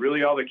 So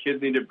really all the kids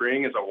need to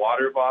bring is a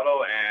water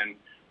bottle, and,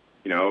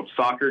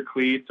 soccer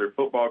cleats or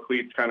football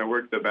cleats kind of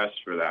work the best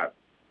for that.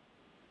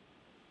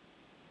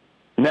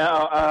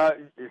 Now,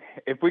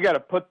 if we got to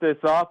put this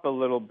off a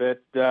little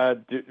bit,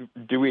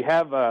 do we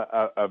have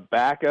a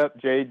backup,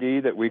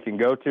 JD, that we can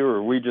go to, or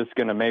are we just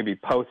going to maybe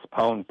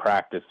postpone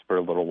practice for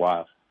a little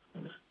while?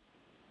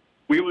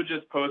 We will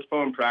just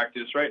postpone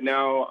practice. Right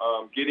now,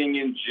 getting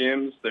in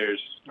gyms,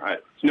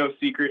 it's no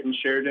secret in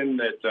Sheridan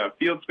that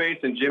field space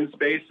and gym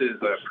space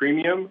is a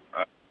premium.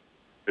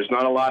 There's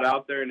not a lot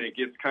out there, and it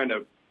gets kind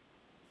of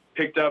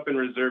picked up and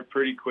reserved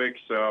pretty quick.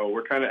 So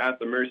we're kind of at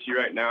the mercy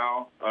right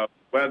now of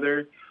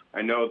weather.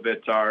 I know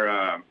that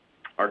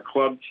our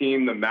club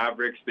team, the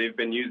Mavericks, they've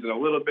been using a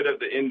little bit of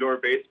the indoor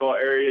baseball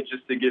area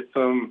just to get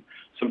some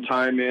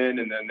time in,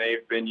 and then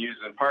they've been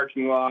using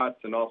parking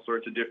lots and all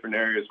sorts of different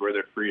areas where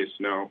they're free of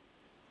snow.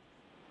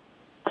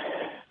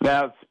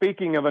 Now,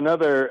 speaking of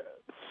another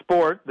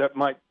sport that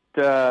might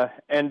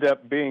end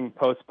up being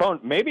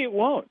postponed, maybe it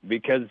won't,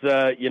 because,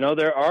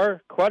 there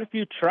are quite a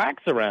few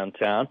tracks around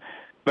town.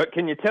 But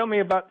can you tell me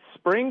about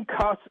spring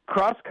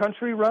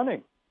cross-country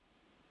running?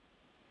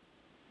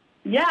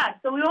 Yeah,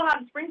 so we will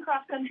have spring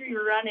cross-country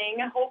running.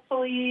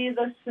 Hopefully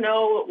the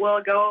snow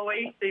will go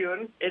away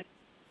soon. It's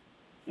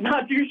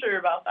not too sure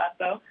about that,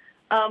 though.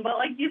 But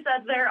like you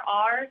said, there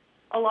are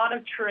a lot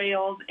of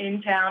trails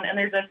in town, and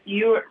there's a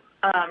few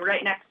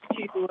right next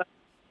to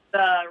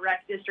the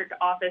rec district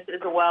office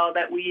as well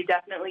that we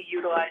definitely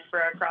utilize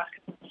for our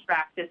cross-country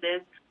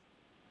practices.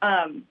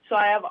 So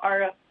I have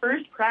our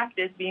first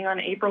practice being on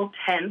April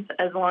 10th,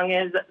 as long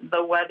as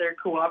the weather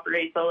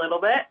cooperates a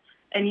little bit.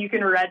 And you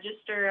can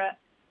register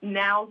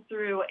now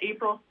through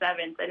April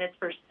 7th, and it's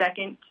for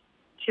 2nd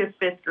to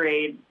 5th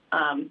grade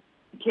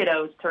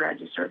kiddos to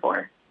register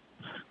for.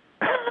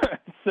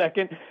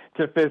 2nd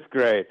to 5th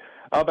grade.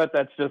 I'll bet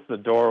that's just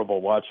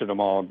adorable watching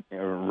them all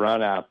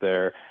run out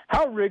there.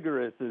 How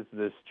rigorous is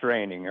this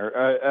training?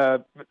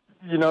 Or,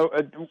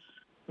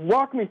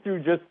 walk me through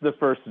just the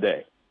first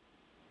day.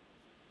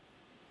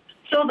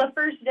 So the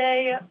first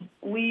day,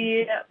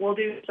 we will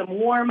do some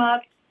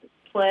warm-ups,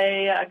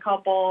 play a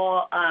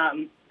couple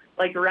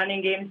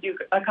running games, do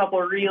a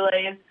couple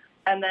relays,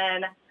 and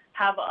then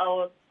have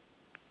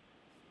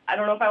I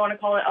don't know if I want to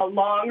call it a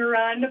long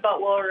run,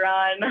 but we'll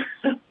run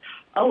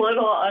a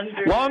little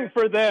under. Long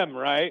for them,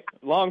 right?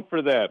 Long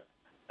for them.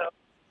 So,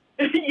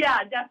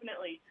 yeah,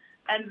 definitely.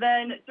 And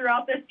then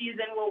throughout the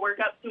season, we'll work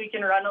up so we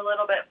can run a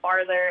little bit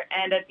farther.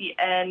 And at the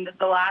end,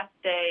 the last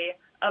day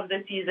of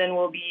the season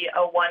will be a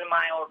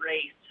 1-mile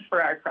race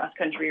for our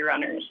cross-country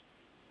runners.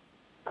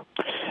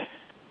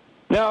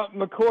 Now,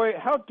 McCoy,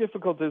 how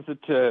difficult is it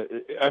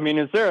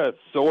is there a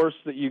source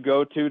that you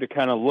go to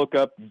kind of look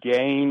up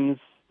games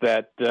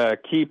that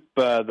keep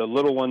the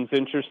little ones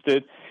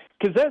interested?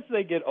 Because as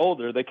they get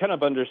older, they kind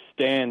of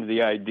understand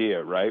the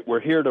idea, right?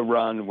 We're here to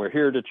run. We're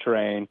here to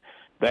train.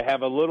 They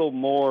have a little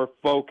more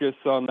focus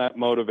on that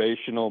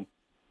motivational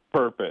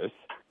purpose.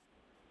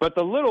 But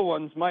the little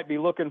ones might be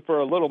looking for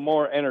a little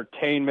more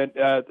entertainment.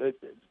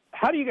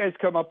 How do you guys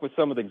come up with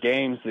some of the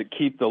games that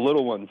keep the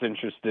little ones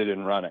interested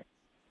in running?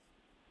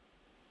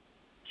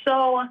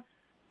 So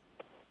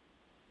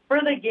for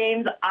the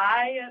games,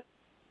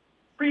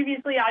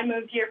 previously I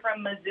moved here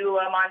from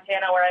Missoula,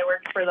 Montana, where I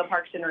worked for the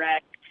Parks and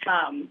Rec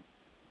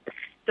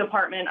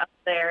department up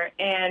there.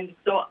 And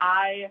so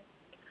I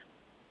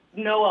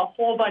know a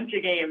whole bunch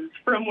of games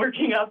from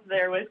working up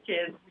there with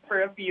kids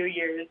for a few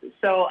years.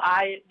 So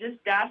I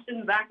just dashed in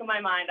the back of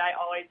my mind, I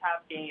always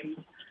have games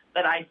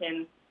that I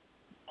can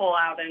pull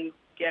out and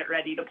get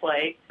ready to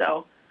play.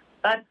 So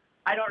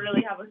I don't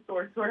really have a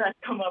source where I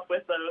come up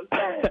with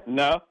those.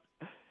 No.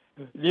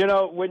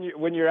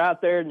 When you're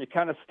out there and you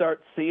kind of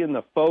start seeing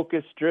the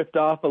focus drift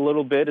off a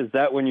little bit, is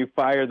that when you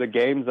fire the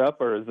games up,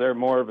 or is there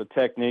more of a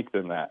technique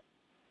than that?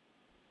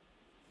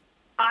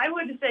 I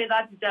would say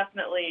that's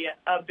definitely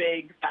a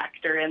big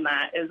factor in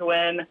that, is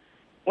when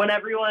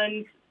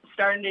everyone's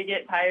starting to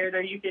get tired,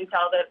 or you can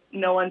tell that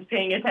no one's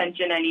paying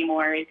attention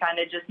anymore. You kind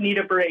of just need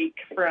a break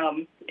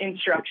from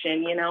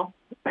instruction,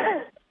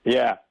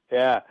 Yeah.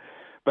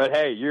 But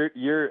hey,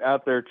 you're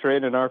out there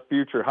training our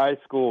future high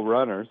school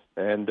runners,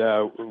 and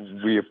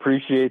we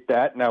appreciate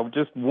that. Now,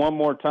 just one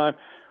more time,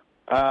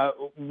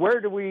 where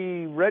do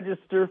we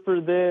register for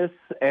this,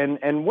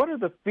 and what are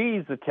the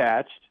fees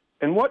attached,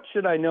 and what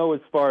should I know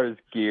as far as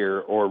gear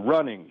or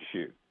running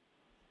shoes?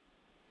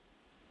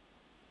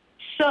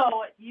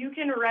 So you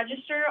can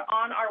register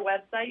on our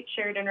website,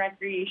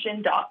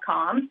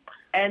 SheridanRecreation.com,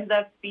 and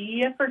the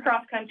fee for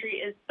cross-country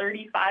is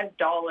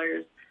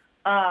 $35.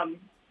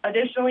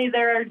 Additionally,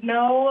 there are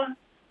no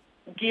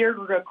gear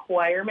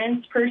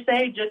requirements per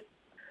se,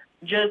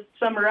 just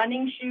some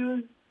running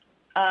shoes,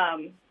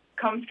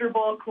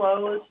 comfortable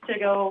clothes to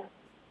go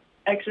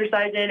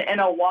exercise in, and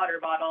a water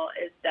bottle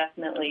is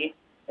definitely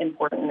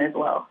important as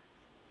well.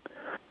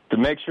 To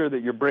make sure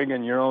that you're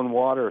bringing your own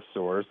water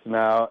source.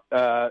 Now,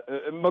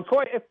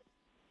 McCoy,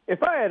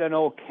 if I had an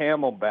old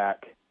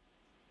Camelback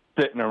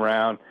sitting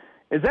around,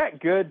 is that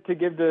good to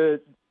give to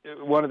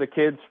one of the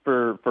kids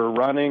for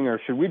running, or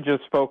should we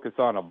just focus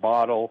on a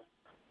bottle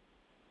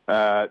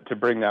to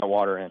bring that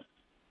water in?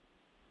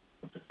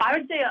 I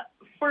would say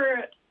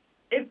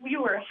if we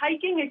were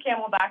hiking, a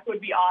Camelback would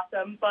be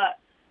awesome, but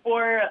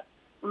for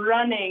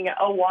running,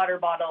 a water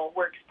bottle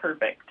works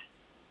perfect.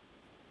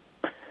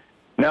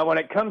 Now, when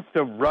it comes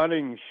to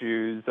running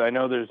shoes, I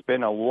know there's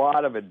been a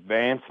lot of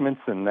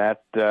advancements in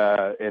that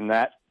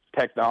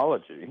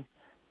technology.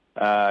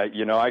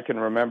 I can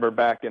remember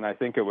back in, I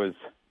think it was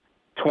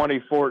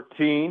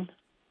 2014,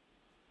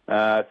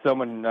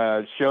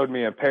 someone showed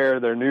me a pair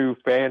of their new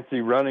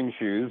fancy running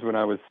shoes when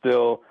I was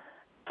still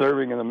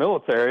serving in the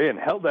military, and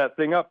held that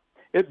thing up.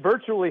 it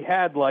virtually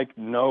had like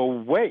no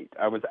weight.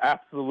 I was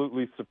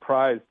absolutely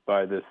surprised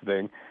by this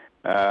thing.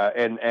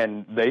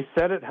 And they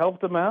said it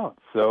helped them out.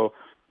 So,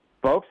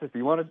 folks, if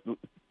you want to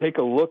take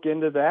a look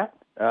into that,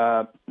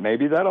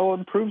 maybe that'll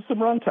improve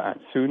some run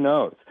times. Who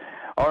knows?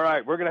 All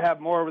right, we're going to have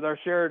more with our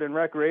Sheridan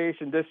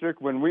Recreation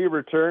District when we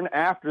return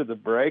after the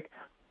break.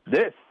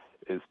 This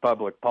is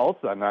Public Pulse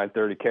on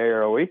 930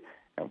 KROE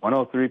and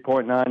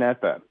 103.9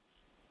 FM.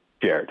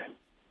 Sheridan.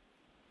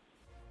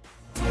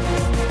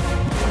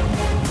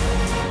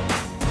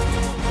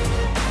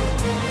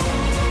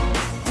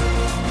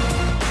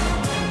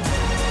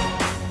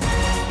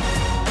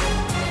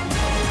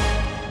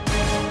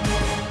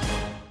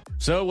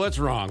 So what's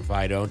wrong,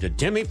 Fido? Did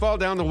Timmy fall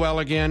down the well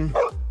again?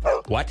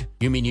 What?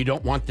 You mean you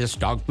don't want this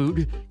dog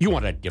food? You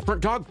want a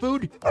different dog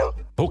food?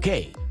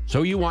 Okay,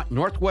 so you want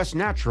Northwest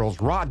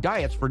Naturals raw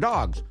diets for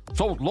dogs,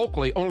 sold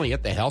locally only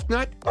at the Health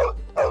Nut?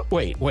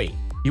 Wait.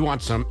 You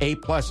want some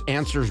A-plus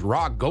Answers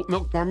raw goat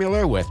milk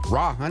formula with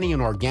raw honey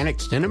and organic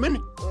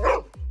cinnamon?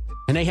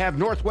 And they have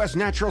Northwest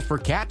Naturals for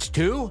cats,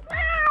 too?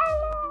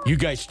 You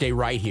guys stay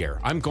right here.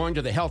 I'm going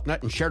to the Health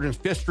Nut in Sheridan's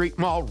 5th Street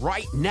Mall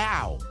right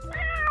now.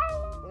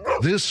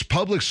 This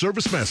public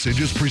service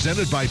message is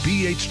presented by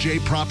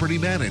BHJ Property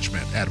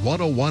Management at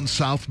 101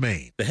 South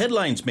Main. The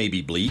headlines may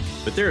be bleak,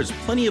 but there is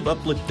plenty of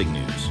uplifting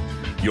news.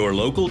 Your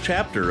local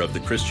chapter of the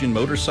Christian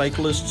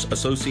Motorcyclists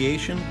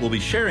Association will be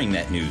sharing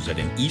that news at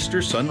an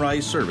Easter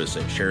sunrise service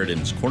at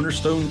Sheridan's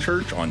Cornerstone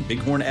Church on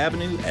Bighorn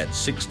Avenue at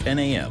 6:10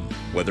 a.m.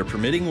 Weather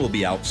permitting, will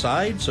be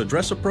outside, so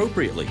dress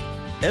appropriately.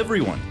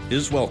 Everyone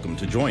is welcome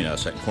to join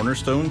us at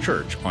Cornerstone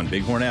Church on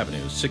Bighorn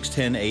Avenue,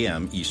 6:10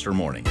 a.m. Easter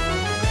morning.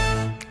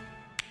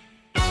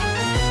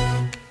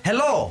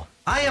 Hello,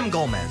 I am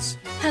Gomez.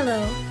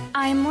 Hello,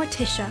 I am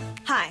Morticia.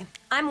 Hi,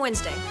 I'm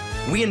Wednesday.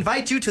 We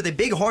invite you to the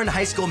Bighorn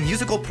High School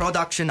musical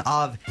production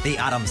of The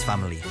Addams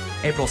Family,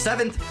 April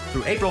 7th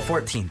through April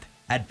 14th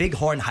at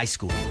Bighorn High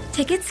School.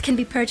 Tickets can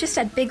be purchased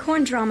at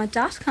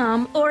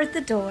bighorndrama.com or at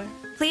the door.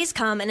 Please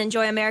come and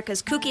enjoy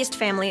America's kookiest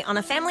family on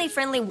a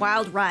family-friendly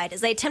wild ride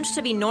as they attempt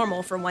to be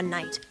normal for one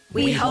night.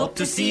 We hope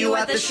to see you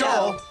at the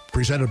show.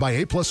 Presented by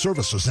A-Plus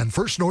Services and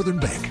First Northern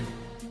Bank.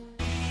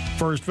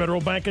 First Federal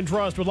Bank and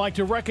Trust would like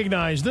to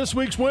recognize this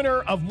week's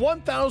winner of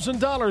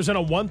 $1,000 and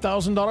a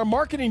 $1,000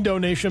 marketing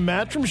donation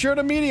match from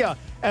Sheridan Media.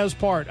 As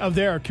part of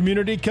their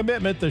community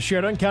commitment, the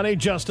Sheridan County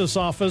Justice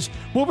Office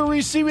will be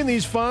receiving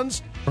these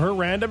funds for her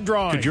random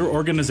drawing. Could your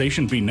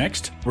organization be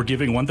next? We're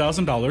giving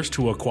 $1,000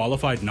 to a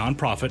qualified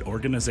nonprofit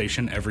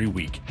organization every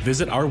week.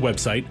 Visit our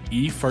website,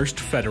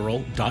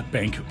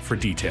 efirstfederal.bank, for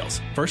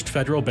details. First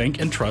Federal Bank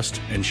and Trust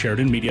and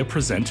Sheridan Media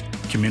present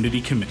Community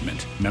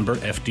Commitment. Member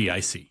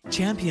FDIC.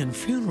 Champion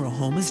Funeral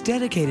Home is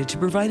dedicated to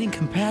providing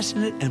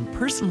compassionate and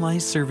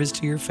personalized service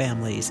to your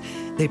families.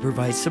 They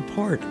provide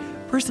support,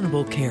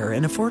 personable care,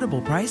 and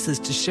affordable prices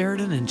to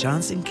Sheridan and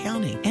Johnson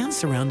County and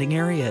surrounding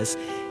areas.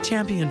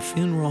 Champion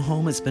Funeral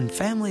Home has been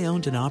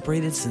family-owned and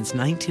operated since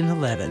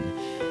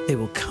 1911. They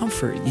will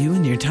comfort you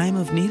in your time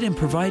of need and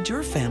provide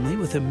your family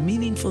with a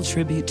meaningful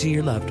tribute to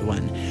your loved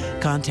one.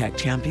 Contact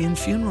Champion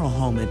Funeral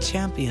Home at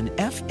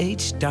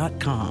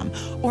championfh.com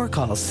or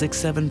call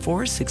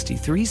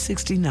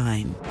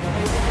 674-6369.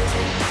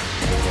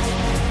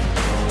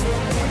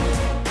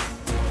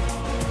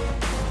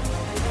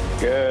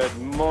 Good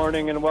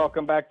morning and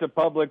welcome back to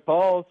Public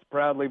Pulse,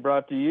 proudly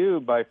brought to you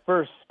by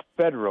First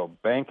Federal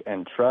Bank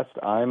and Trust.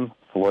 I'm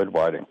Floyd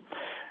Whiting.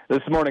 This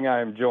morning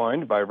I am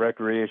joined by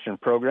Recreation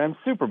Program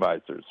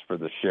Supervisors for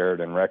the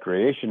Sheridan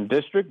Recreation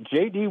District,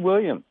 J.D.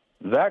 Williams,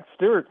 Zach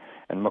Stewart,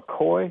 and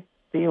McCoy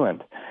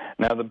Thieland.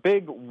 Now, the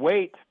big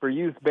wait for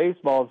youth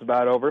baseball is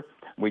about over.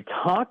 We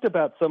talked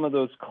about some of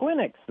those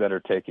clinics that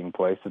are taking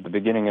place at the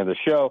beginning of the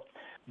show.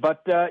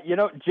 But,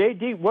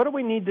 J.D., what do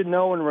we need to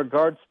know in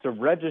regards to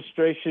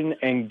registration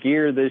and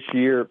gear this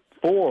year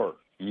for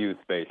youth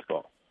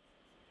baseball?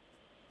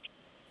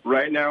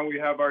 Right now we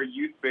have our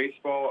youth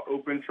baseball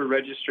open for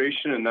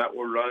registration, and that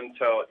will run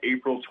till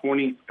April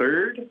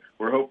 23rd.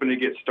 We're hoping to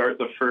get started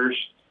the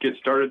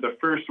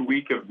first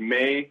week of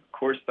May. Of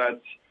course,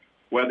 that's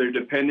weather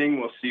depending.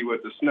 We'll see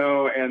what the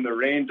snow and the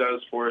rain does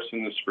for us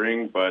in the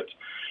spring. But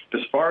as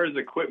far as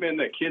equipment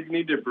that kids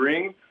need to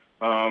bring,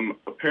 a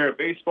pair of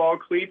baseball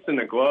cleats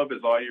and a glove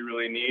is all you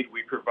really need.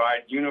 We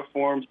provide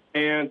uniforms,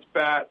 pants,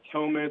 bats,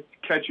 helmets,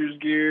 catcher's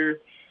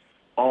gear,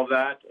 all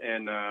that,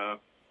 and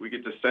we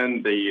get to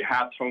send the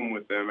hats home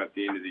with them at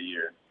the end of the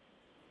year.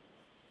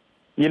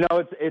 You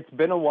know, it's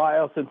been a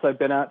while since I've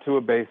been out to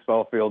a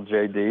baseball field,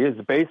 JD. Is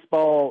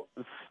baseball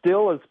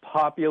still as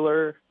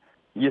popular,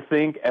 you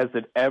think, as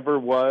it ever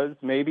was?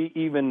 Maybe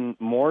even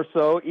more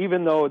so,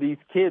 even though these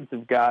kids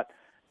have got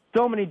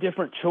so many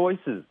different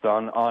choices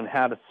on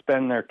how to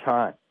spend their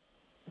time.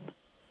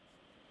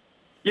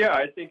 Yeah,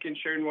 I think in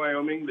Sheridan,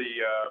 Wyoming, the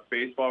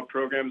baseball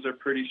programs are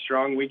pretty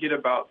strong. We get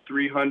about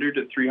 300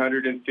 to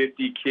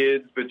 350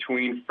 kids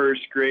between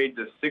first grade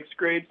to sixth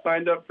grade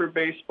signed up for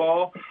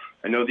baseball.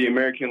 I know the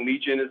American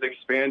Legion has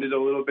expanded a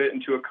little bit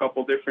into a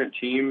couple different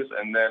teams,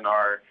 and then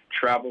our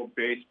travel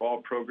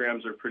baseball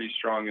programs are pretty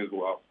strong as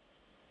well.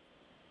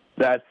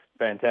 That's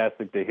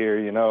fantastic to hear.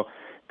 You know,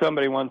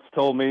 somebody once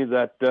told me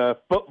that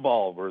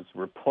football was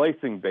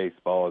replacing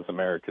baseball as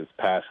America's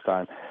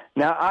pastime.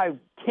 Now, I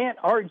can't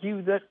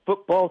argue that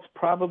football's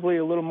probably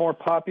a little more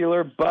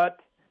popular, but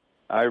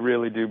I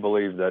really do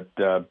believe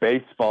that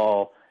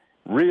baseball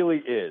really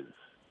is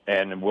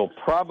and will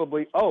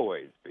probably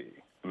always be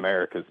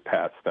America's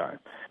pastime.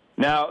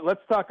 Now,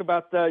 let's talk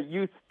about the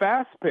youth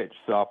fast pitch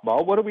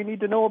softball. What do we need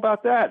to know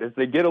about that? As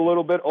they get a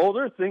little bit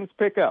older, things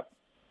pick up.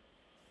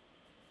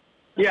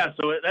 Yeah,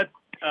 so that's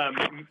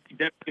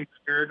definitely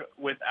mirrored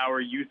with our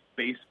youth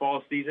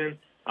baseball season.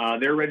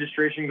 Their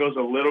registration goes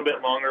a little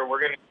bit longer.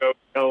 We're going to go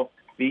till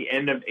the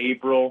end of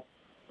April,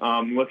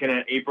 looking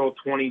at April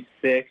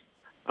 26th.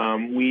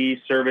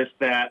 We service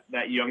that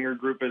younger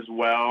group as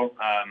well.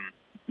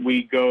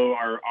 We go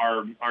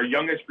our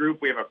youngest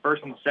group. We have a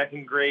first and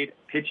second grade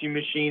pitching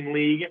machine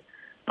league,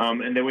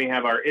 and then we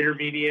have our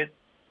intermediate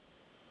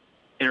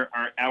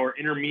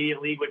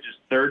league, which is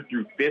third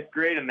through fifth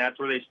grade, and that's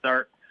where they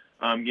start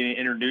getting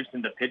introduced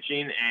into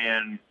pitching.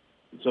 And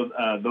so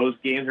those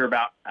games are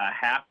about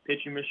half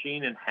pitching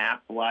machine and half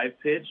live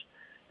pitch.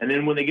 And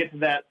then when they get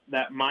to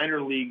that minor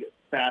league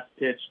fast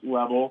pitch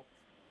level,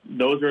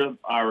 those are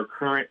our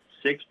current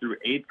 6th through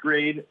 8th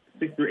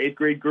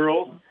grade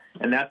girls,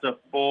 and that's a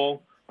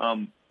full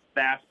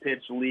fast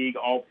pitch league,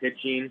 all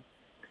pitching.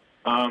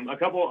 A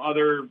couple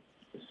other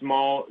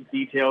small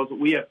details.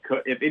 We have,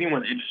 if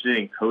anyone's interested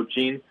in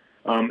coaching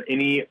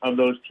any of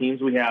those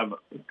teams, we have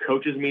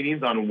coaches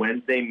meetings on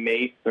Wednesday,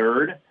 May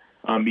 3rd,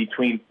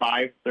 between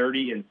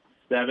 5:30 and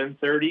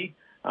 7:30,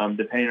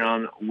 depending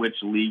on which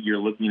league you're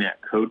looking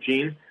at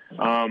coaching.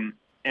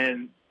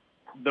 And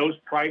those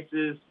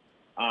prices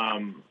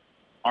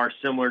are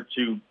similar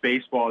to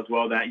baseball as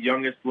well. That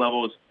youngest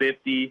level is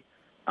 $50,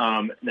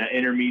 that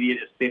intermediate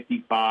is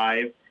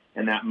 $55,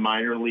 and that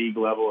minor league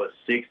level is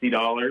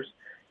 $60.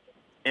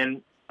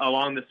 And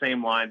along the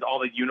same lines, all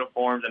the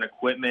uniforms and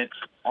equipment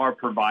are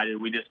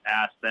provided. We just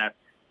ask that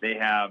they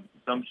have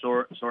some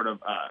sort of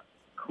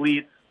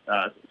cleats,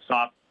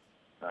 soft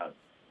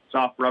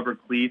rubber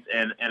cleats,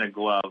 and a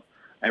glove.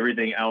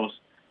 Everything else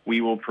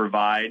we will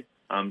provide.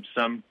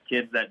 Some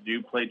kids that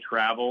do play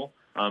travel,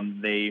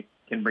 they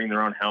can bring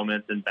their own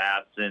helmets and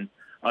bats and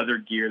other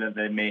gear that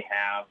they may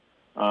have.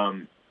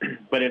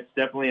 But it's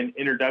definitely an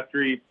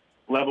introductory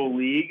level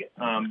league.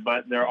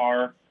 But there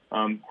are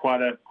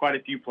quite a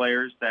few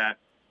players that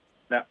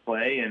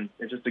play, and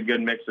it's just a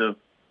good mix of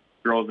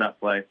girls that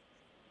play.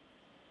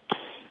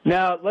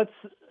 Now, let's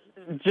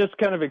just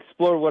kind of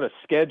explore what a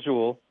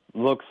schedule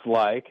looks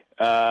like.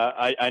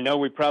 I know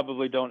we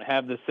probably don't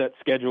have the set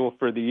schedule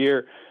for the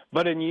year,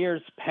 but in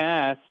years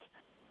past,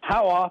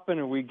 how often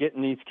are we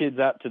getting these kids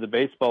out to the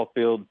baseball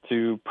field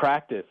to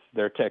practice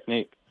their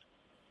technique?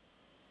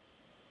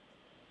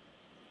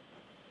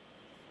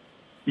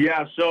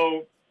 Yeah,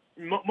 so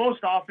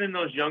most often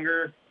those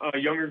younger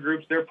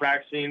groups, they're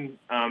practicing.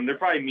 They're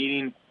probably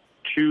meeting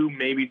 2,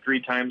 maybe 3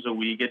 times a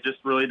week. It just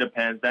really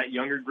depends. That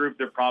younger group,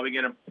 they're probably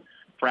going to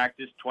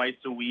practice twice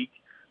a week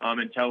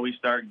until we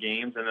start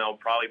games, and they'll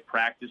probably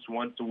practice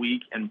once a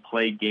week and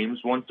play games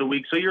once a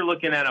week. So you're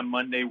looking at a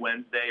Monday,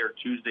 Wednesday, or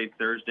Tuesday,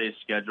 Thursday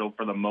schedule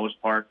for the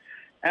most part.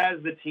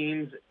 As the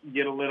teams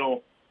get a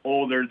little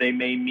older, they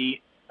may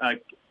meet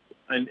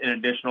an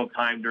additional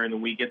time during the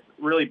week. It's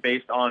really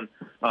based on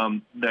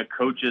the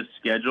coach's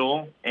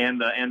schedule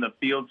and the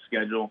field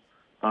schedule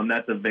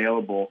that's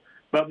available.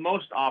 But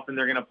most often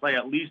they're going to play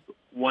at least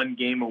 1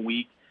 game a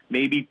week,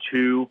 maybe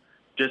 2,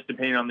 just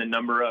depending on the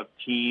number of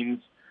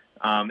teams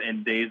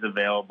and days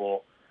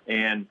available,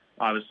 and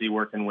obviously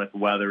working with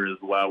weather as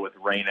well with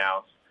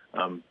rainouts.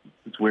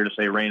 It's weird to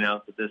say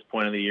rainouts at this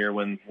point of the year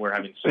when we're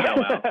having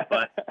snow out,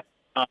 but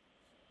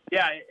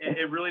yeah,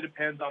 it really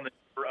depends on the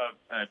number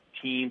of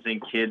teams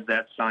and kids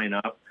that sign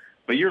up.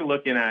 But you're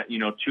looking at 2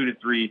 to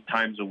 3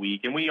 times a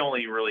week, and we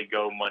only really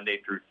go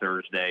Monday through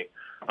Thursday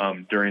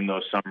during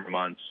those summer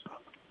months.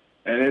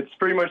 And it's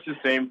pretty much the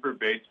same for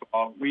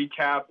baseball. We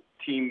cap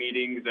team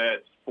meetings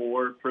at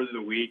 4 for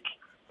the week.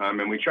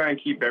 And we try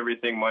and keep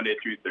everything Monday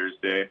through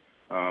Thursday.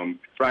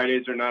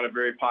 Fridays are not a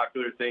very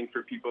popular thing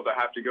for people to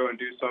have to go and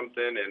do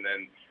something, and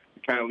then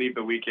we kind of leave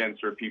the weekends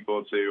for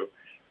people to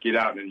get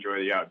out and enjoy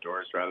the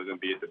outdoors rather than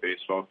be at the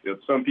baseball field.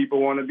 Some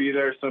people want to be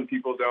there, some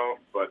people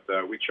don't, but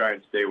we try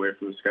and stay away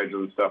from the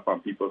schedule and stuff on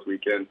people's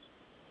weekends.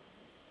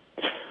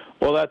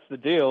 Well, that's the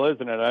deal,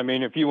 isn't it? I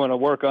mean, if you want to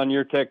work on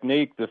your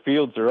technique, the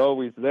fields are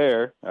always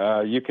there.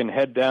 You can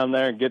head down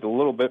there and get a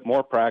little bit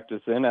more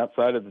practice in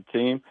outside of the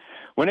team.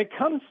 When it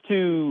comes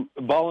to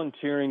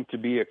volunteering to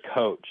be a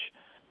coach,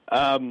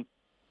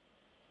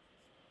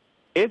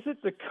 is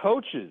it the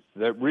coaches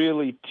that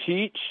really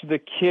teach the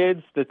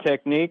kids the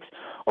techniques,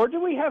 or do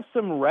we have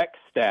some rec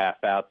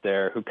staff out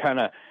there who kind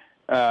of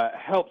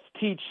helps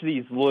teach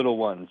these little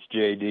ones,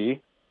 JD?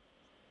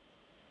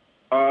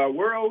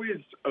 We're always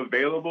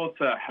available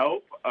to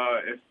help.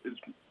 It's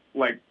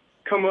like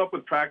come up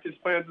with practice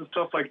plans and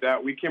stuff like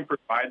that. We can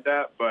provide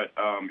that, but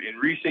in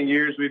recent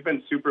years, we've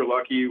been super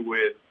lucky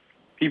with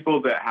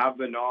people that have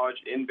the knowledge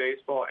in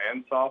baseball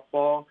and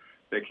softball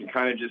that can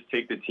kind of just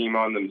take the team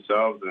on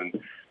themselves, and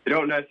they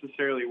don't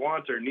necessarily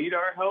want or need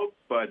our help,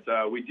 but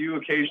we do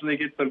occasionally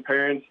get some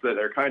parents that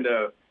are kind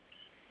of,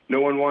 no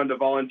one wanted to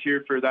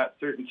volunteer for that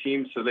certain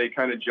team, so they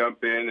kind of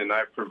jump in, and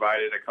I've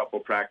provided a couple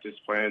practice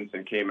plans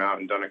and came out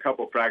and done a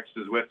couple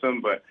practices with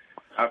them, but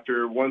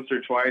after once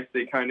or twice,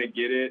 they kind of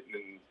get it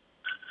and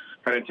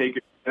kind of take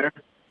it there.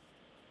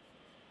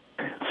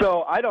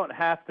 So I don't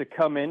have to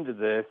come into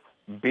this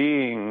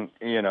being,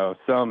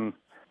 some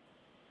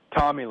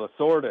Tommy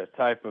Lasorda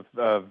type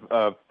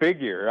of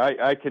figure.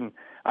 I can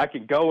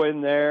go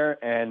in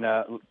there and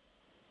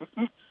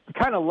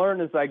kind of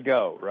learn as I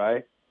go,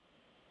 right?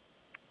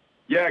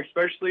 Yeah,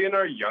 especially in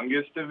our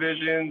youngest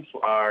divisions,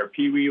 our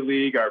Pee Wee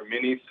League, our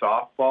mini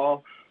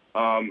softball.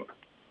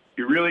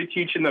 You're really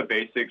teaching the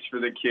basics for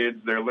the kids.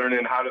 They're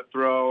learning how to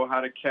throw,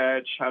 how to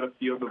catch, how to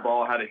field the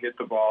ball, how to hit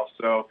the ball.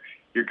 So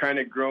you're kind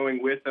of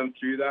growing with them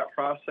through that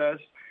process.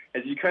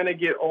 As you kind of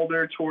get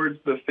older towards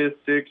the 5th,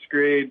 6th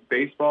grade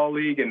baseball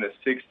league and the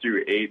 6th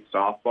through 8th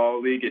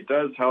softball league, it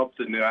does help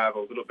to have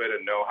a little bit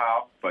of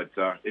know-how. But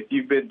if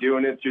you've been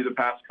doing it through the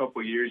past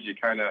couple of years, you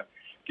kind of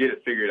get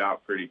it figured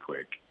out pretty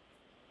quick.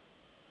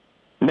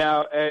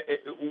 Now,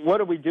 what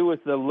do we do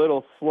with the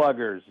Little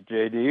Sluggers,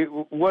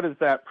 JD? What is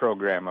that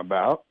program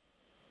about?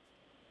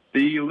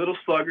 The Little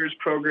Sluggers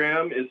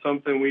program is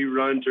something we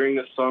run during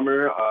the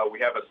summer. We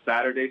have a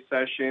Saturday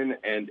session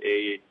and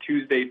a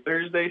Tuesday,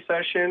 Thursday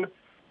session.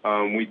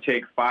 We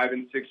take 5-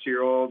 and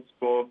 6-year-olds,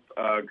 both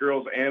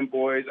girls and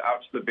boys,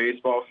 out to the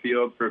baseball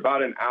field for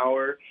about an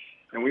hour,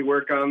 and we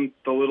work on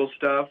the little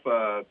stuff,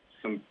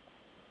 some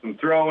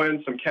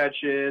throwing, some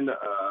catching,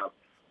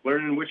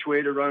 learning which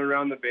way to run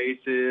around the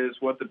bases,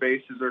 what the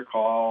bases are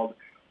called,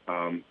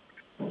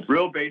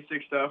 real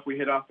basic stuff. We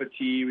hit off a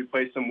tee, we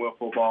play some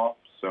wiffle ball,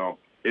 so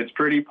it's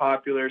pretty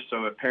popular.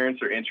 So if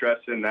parents are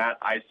interested in that,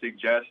 I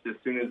suggest as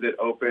soon as it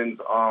opens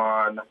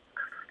on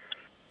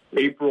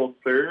April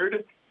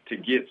 3rd to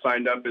get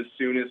signed up as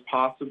soon as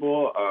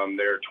possible.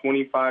 There are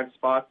 25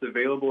 spots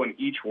available in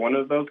each one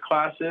of those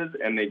classes,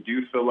 and they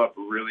do fill up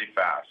really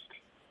fast.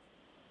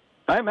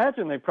 I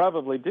imagine they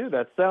probably do.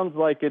 That sounds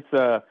like it's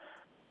a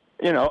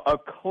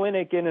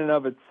clinic in and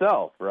of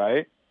itself,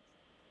 right?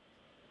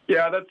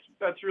 Yeah,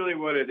 that's really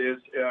what it is.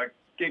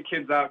 Get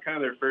kids out, kind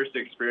of their first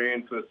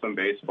experience with some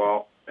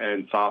baseball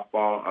and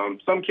softball.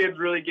 Some kids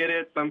really get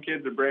it. Some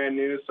kids are brand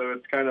new, so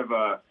it's kind of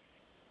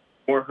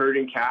more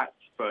herding cats,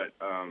 but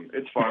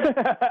it's fun.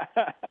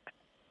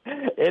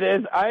 It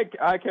is.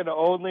 I can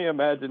only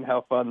imagine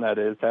how fun that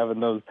is, having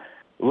those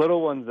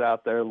little ones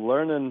out there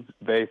learning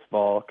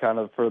baseball kind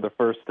of for the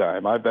first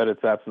time. I bet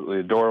it's absolutely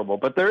adorable.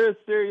 But there is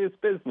serious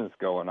business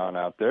going on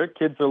out there.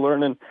 Kids are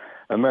learning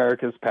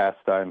America's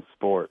pastime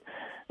sport.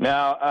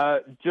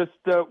 Now,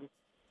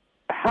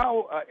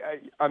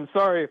 I'm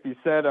sorry if you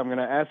said, I'm going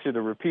to ask you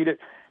to repeat it.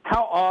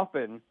 How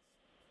often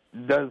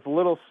does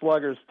Little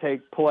Sluggers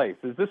take place?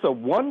 Is this a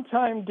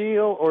one-time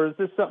deal, or is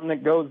this something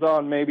that goes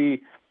on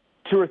maybe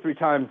 2 or 3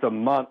 times a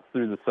month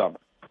through the summer?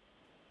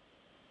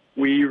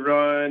 We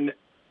run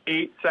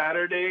 8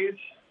 Saturdays,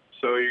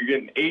 so you're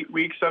getting 8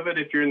 weeks of it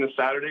if you're in the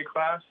Saturday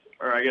class,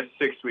 or I guess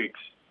 6 weeks.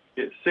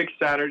 It's 6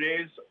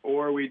 Saturdays,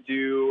 or we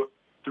do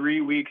 3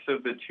 weeks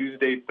of the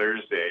Tuesday,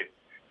 Thursday.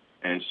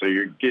 And so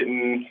you're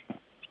getting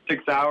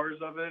 6 hours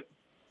of it.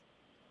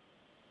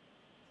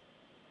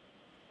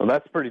 Well,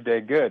 that's pretty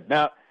dang good.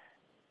 Now,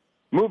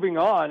 moving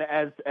on,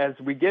 as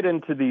we get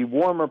into the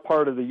warmer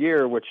part of the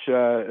year, which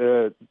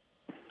is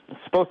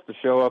supposed to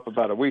show up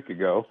about a week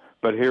ago,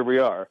 but here we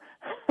are.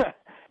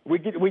 We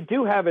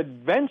do have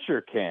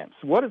adventure camps.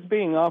 What is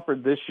being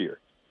offered this year?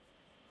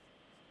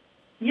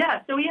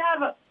 Yeah, so we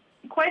have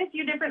quite a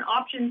few different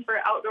options for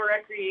outdoor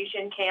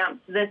recreation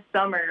camps this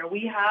summer.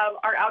 We have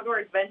our outdoor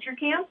adventure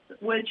camps,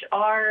 which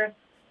are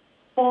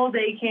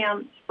full-day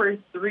camps for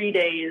 3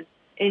 days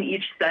in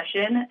each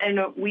session. And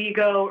we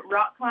go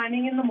rock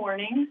climbing in the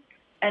morning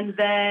and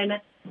then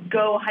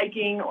go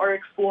hiking or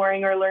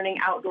exploring or learning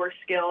outdoor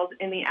skills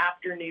in the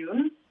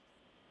afternoon.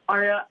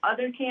 Our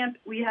other camp,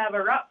 we have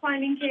a rock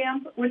climbing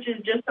camp, which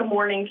is just a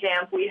morning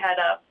camp. We head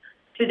up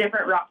to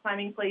different rock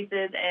climbing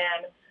places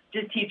and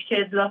just teach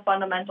kids the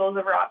fundamentals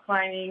of rock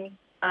climbing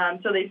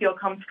so they feel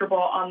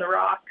comfortable on the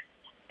rocks.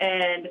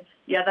 And,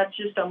 yeah, that's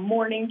just a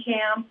morning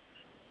camp.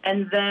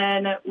 And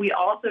then we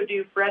also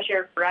do Fresh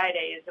Air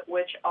Fridays,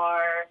 which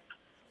are,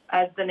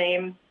 as the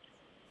name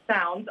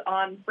sounds,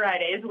 on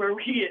Fridays, where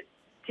we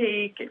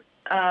take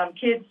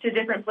kids to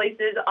different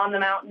places on the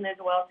mountain as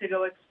well to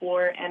go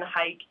explore and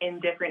hike in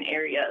different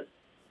areas.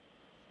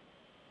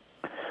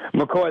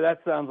 McCoy,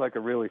 that sounds like a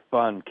really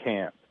fun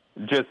camp.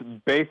 Just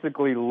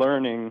basically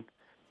learning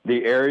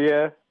the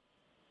area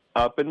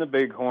up in the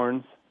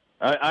Bighorns.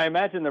 I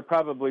imagine they're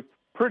probably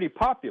pretty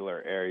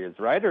popular areas,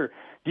 right? Or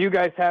do you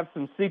guys have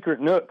some secret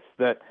nooks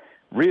that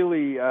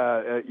really,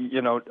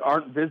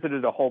 aren't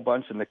visited a whole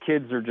bunch and the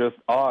kids are just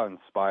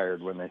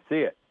awe-inspired when they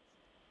see it?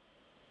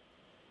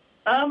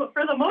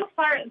 For the most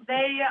part,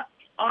 they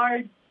are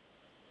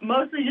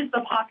mostly just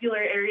the popular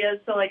areas,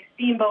 so like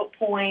Steamboat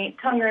Point,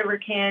 Tongue River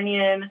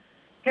Canyon,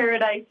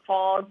 Paradise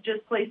Falls,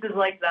 just places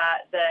like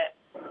that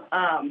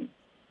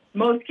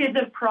most kids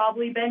have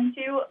probably been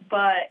to,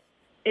 but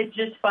it's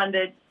just fun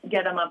to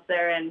get them up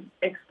there and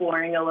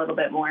exploring a little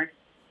bit more.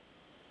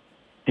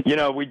 You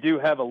know, we do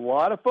have a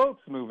lot of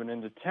folks moving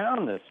into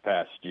town this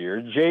past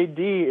year.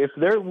 JD, if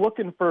they're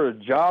looking for a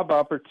job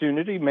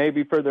opportunity,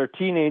 maybe for their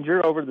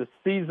teenager over the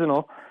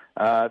seasonal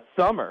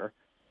summer,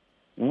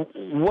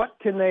 what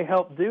can they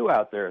help do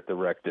out there at the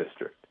rec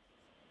district?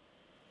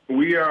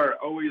 We are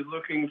always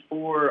looking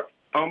for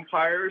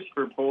umpires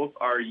for both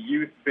our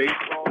youth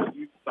baseball and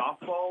youth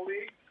softball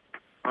leagues.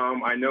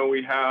 I know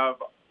we have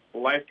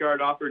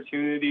lifeguard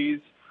opportunities.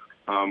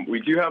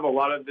 We do have a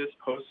lot of this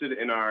posted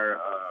in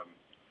our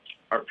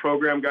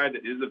program guide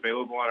that is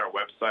available on our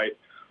website.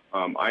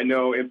 I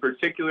know in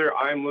particular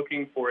I'm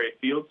looking for a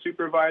field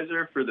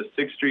supervisor for the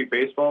 6th Street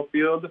baseball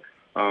field.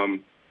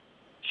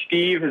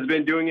 Steve has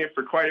been doing it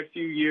for quite a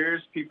few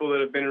years. People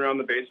that have been around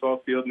the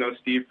baseball field know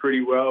Steve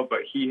pretty well, but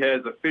he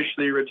has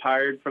officially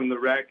retired from the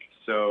rec,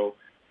 so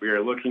we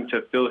are looking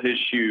to fill his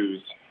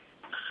shoes.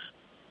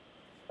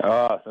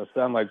 Oh, so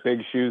sound like big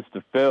shoes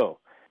to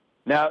fill.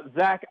 Now,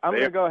 Zach, I'm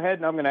going to go ahead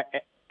and I'm going to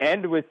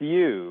end with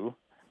you.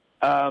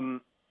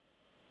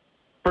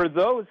 For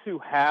those who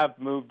have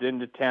moved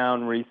into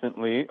town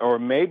recently, or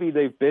maybe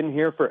they've been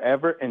here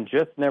forever and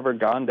just never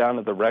gone down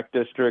to the rec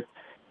district,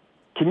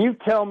 can you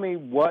tell me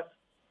what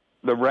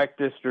the rec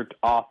district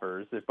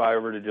offers if I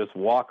were to just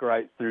walk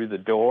right through the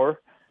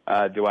door?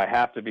 Do I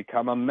have to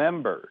become a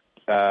member?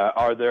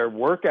 Are there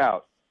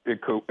workout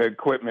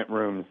equipment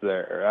rooms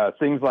there?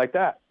 Things like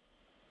that.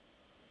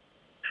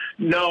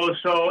 No,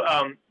 so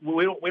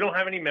we don't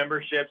have any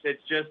memberships.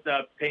 It's just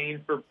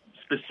paying for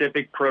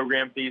specific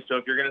program fees. So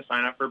if you're going to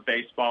sign up for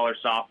baseball or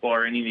softball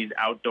or any of these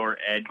outdoor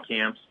ed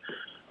camps,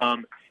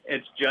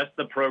 it's just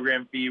the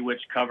program fee,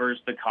 which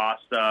covers the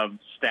cost of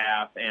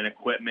staff and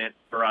equipment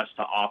for us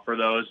to offer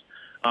those.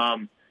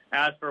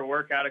 As for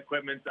workout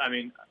equipment, I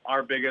mean,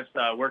 our biggest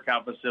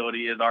workout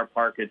facility is our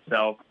park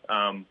itself,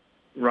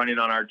 running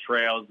on our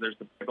trails. There's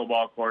the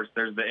pickleball course.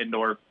 There's the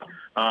indoor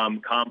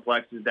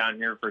complexes down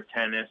here for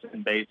tennis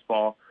and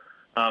baseball.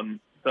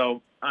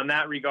 So on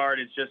that regard,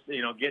 it's just,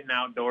 getting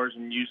outdoors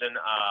and using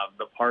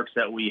the parks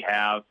that we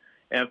have.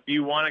 And if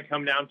you want to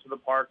come down to the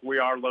park, we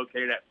are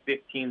located at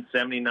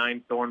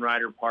 1579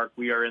 Thornrider Park.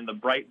 We are in the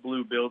bright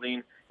blue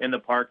building in the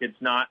park.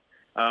 It's not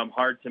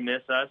hard to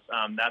miss us.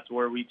 That's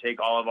where we take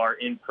all of our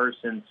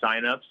in-person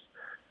signups.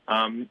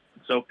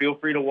 So feel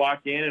free to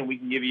walk in, and we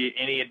can give you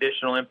any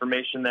additional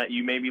information that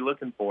you may be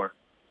looking for.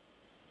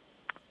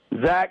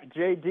 Zach,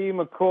 JD,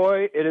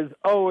 McCoy, it is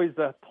always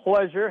a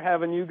pleasure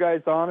having you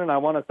guys on, and I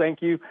want to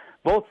thank you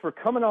both for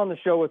coming on the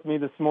show with me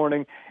this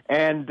morning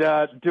and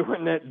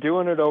doing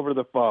it over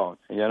the phone.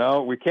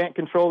 We can't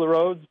control the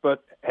roads,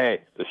 but,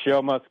 hey, the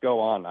show must go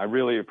on. I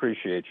really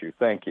appreciate you.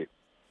 Thank you.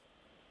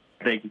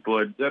 Thank you,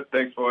 Floyd. Yep,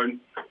 thanks, Floyd.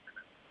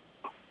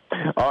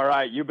 All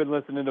right, you've been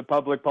listening to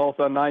Public Pulse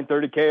on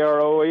 930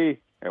 KROE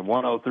and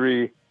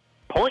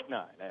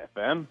 103.9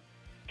 FM,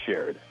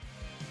 Sheridan.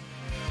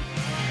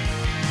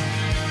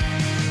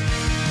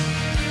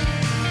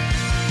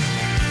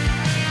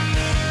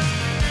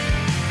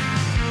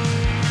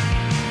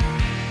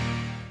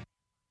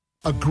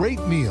 A great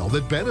meal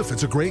that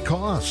benefits a great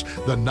cause.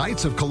 The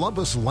Knights of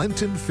Columbus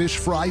Lenten Fish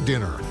Fry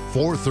Dinner,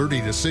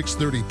 4:30 to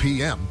 6:30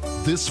 p.m.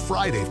 this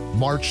Friday,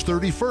 March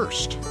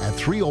 31st at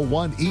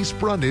 301 East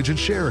Brundage in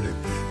Sheridan.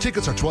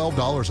 Tickets are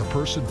 $12 a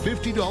person,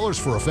 $50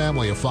 for a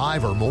family of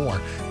 5 or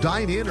more.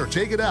 Dine in or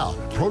take it out.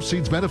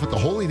 Proceeds benefit the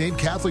Holy Name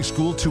Catholic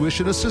School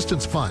Tuition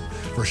Assistance Fund.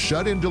 For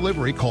shut-in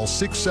delivery, call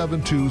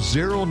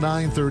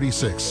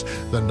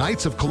 672-0936. The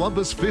Knights of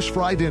Columbus Fish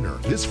Fry Dinner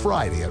this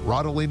Friday at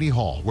Rodolini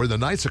Hall, where the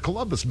Knights of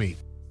Columbus meet.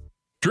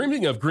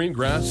 Dreaming of green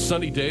grass,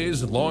 sunny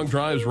days, and long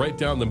drives right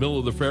down the middle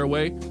of the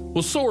fairway?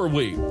 Well, so are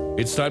we.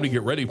 It's time to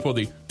get ready for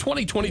the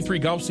 2023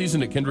 golf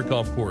season at Kendrick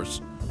Golf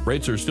Course.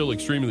 Rates are still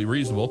extremely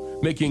reasonable,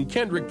 making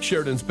Kendrick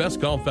Sheridan's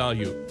best golf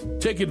value.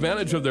 Take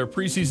advantage of their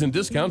preseason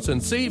discounts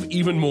and save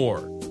even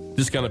more.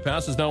 Discounted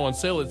pass is now on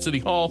sale at City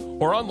Hall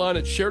or online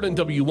at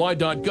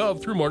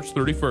SheridanWY.gov through March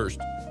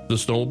 31st. The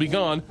snow will be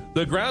gone,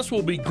 the grass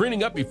will be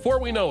greening up before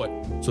we know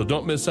it, so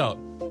don't miss out.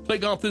 Play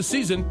golf this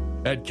season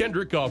at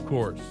Kendrick Golf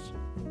Course.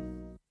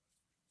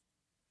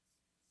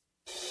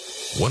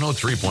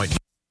 103.9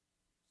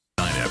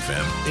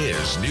 FM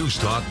is News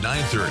Talk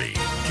 930,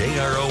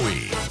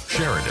 KROE,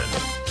 Sheridan.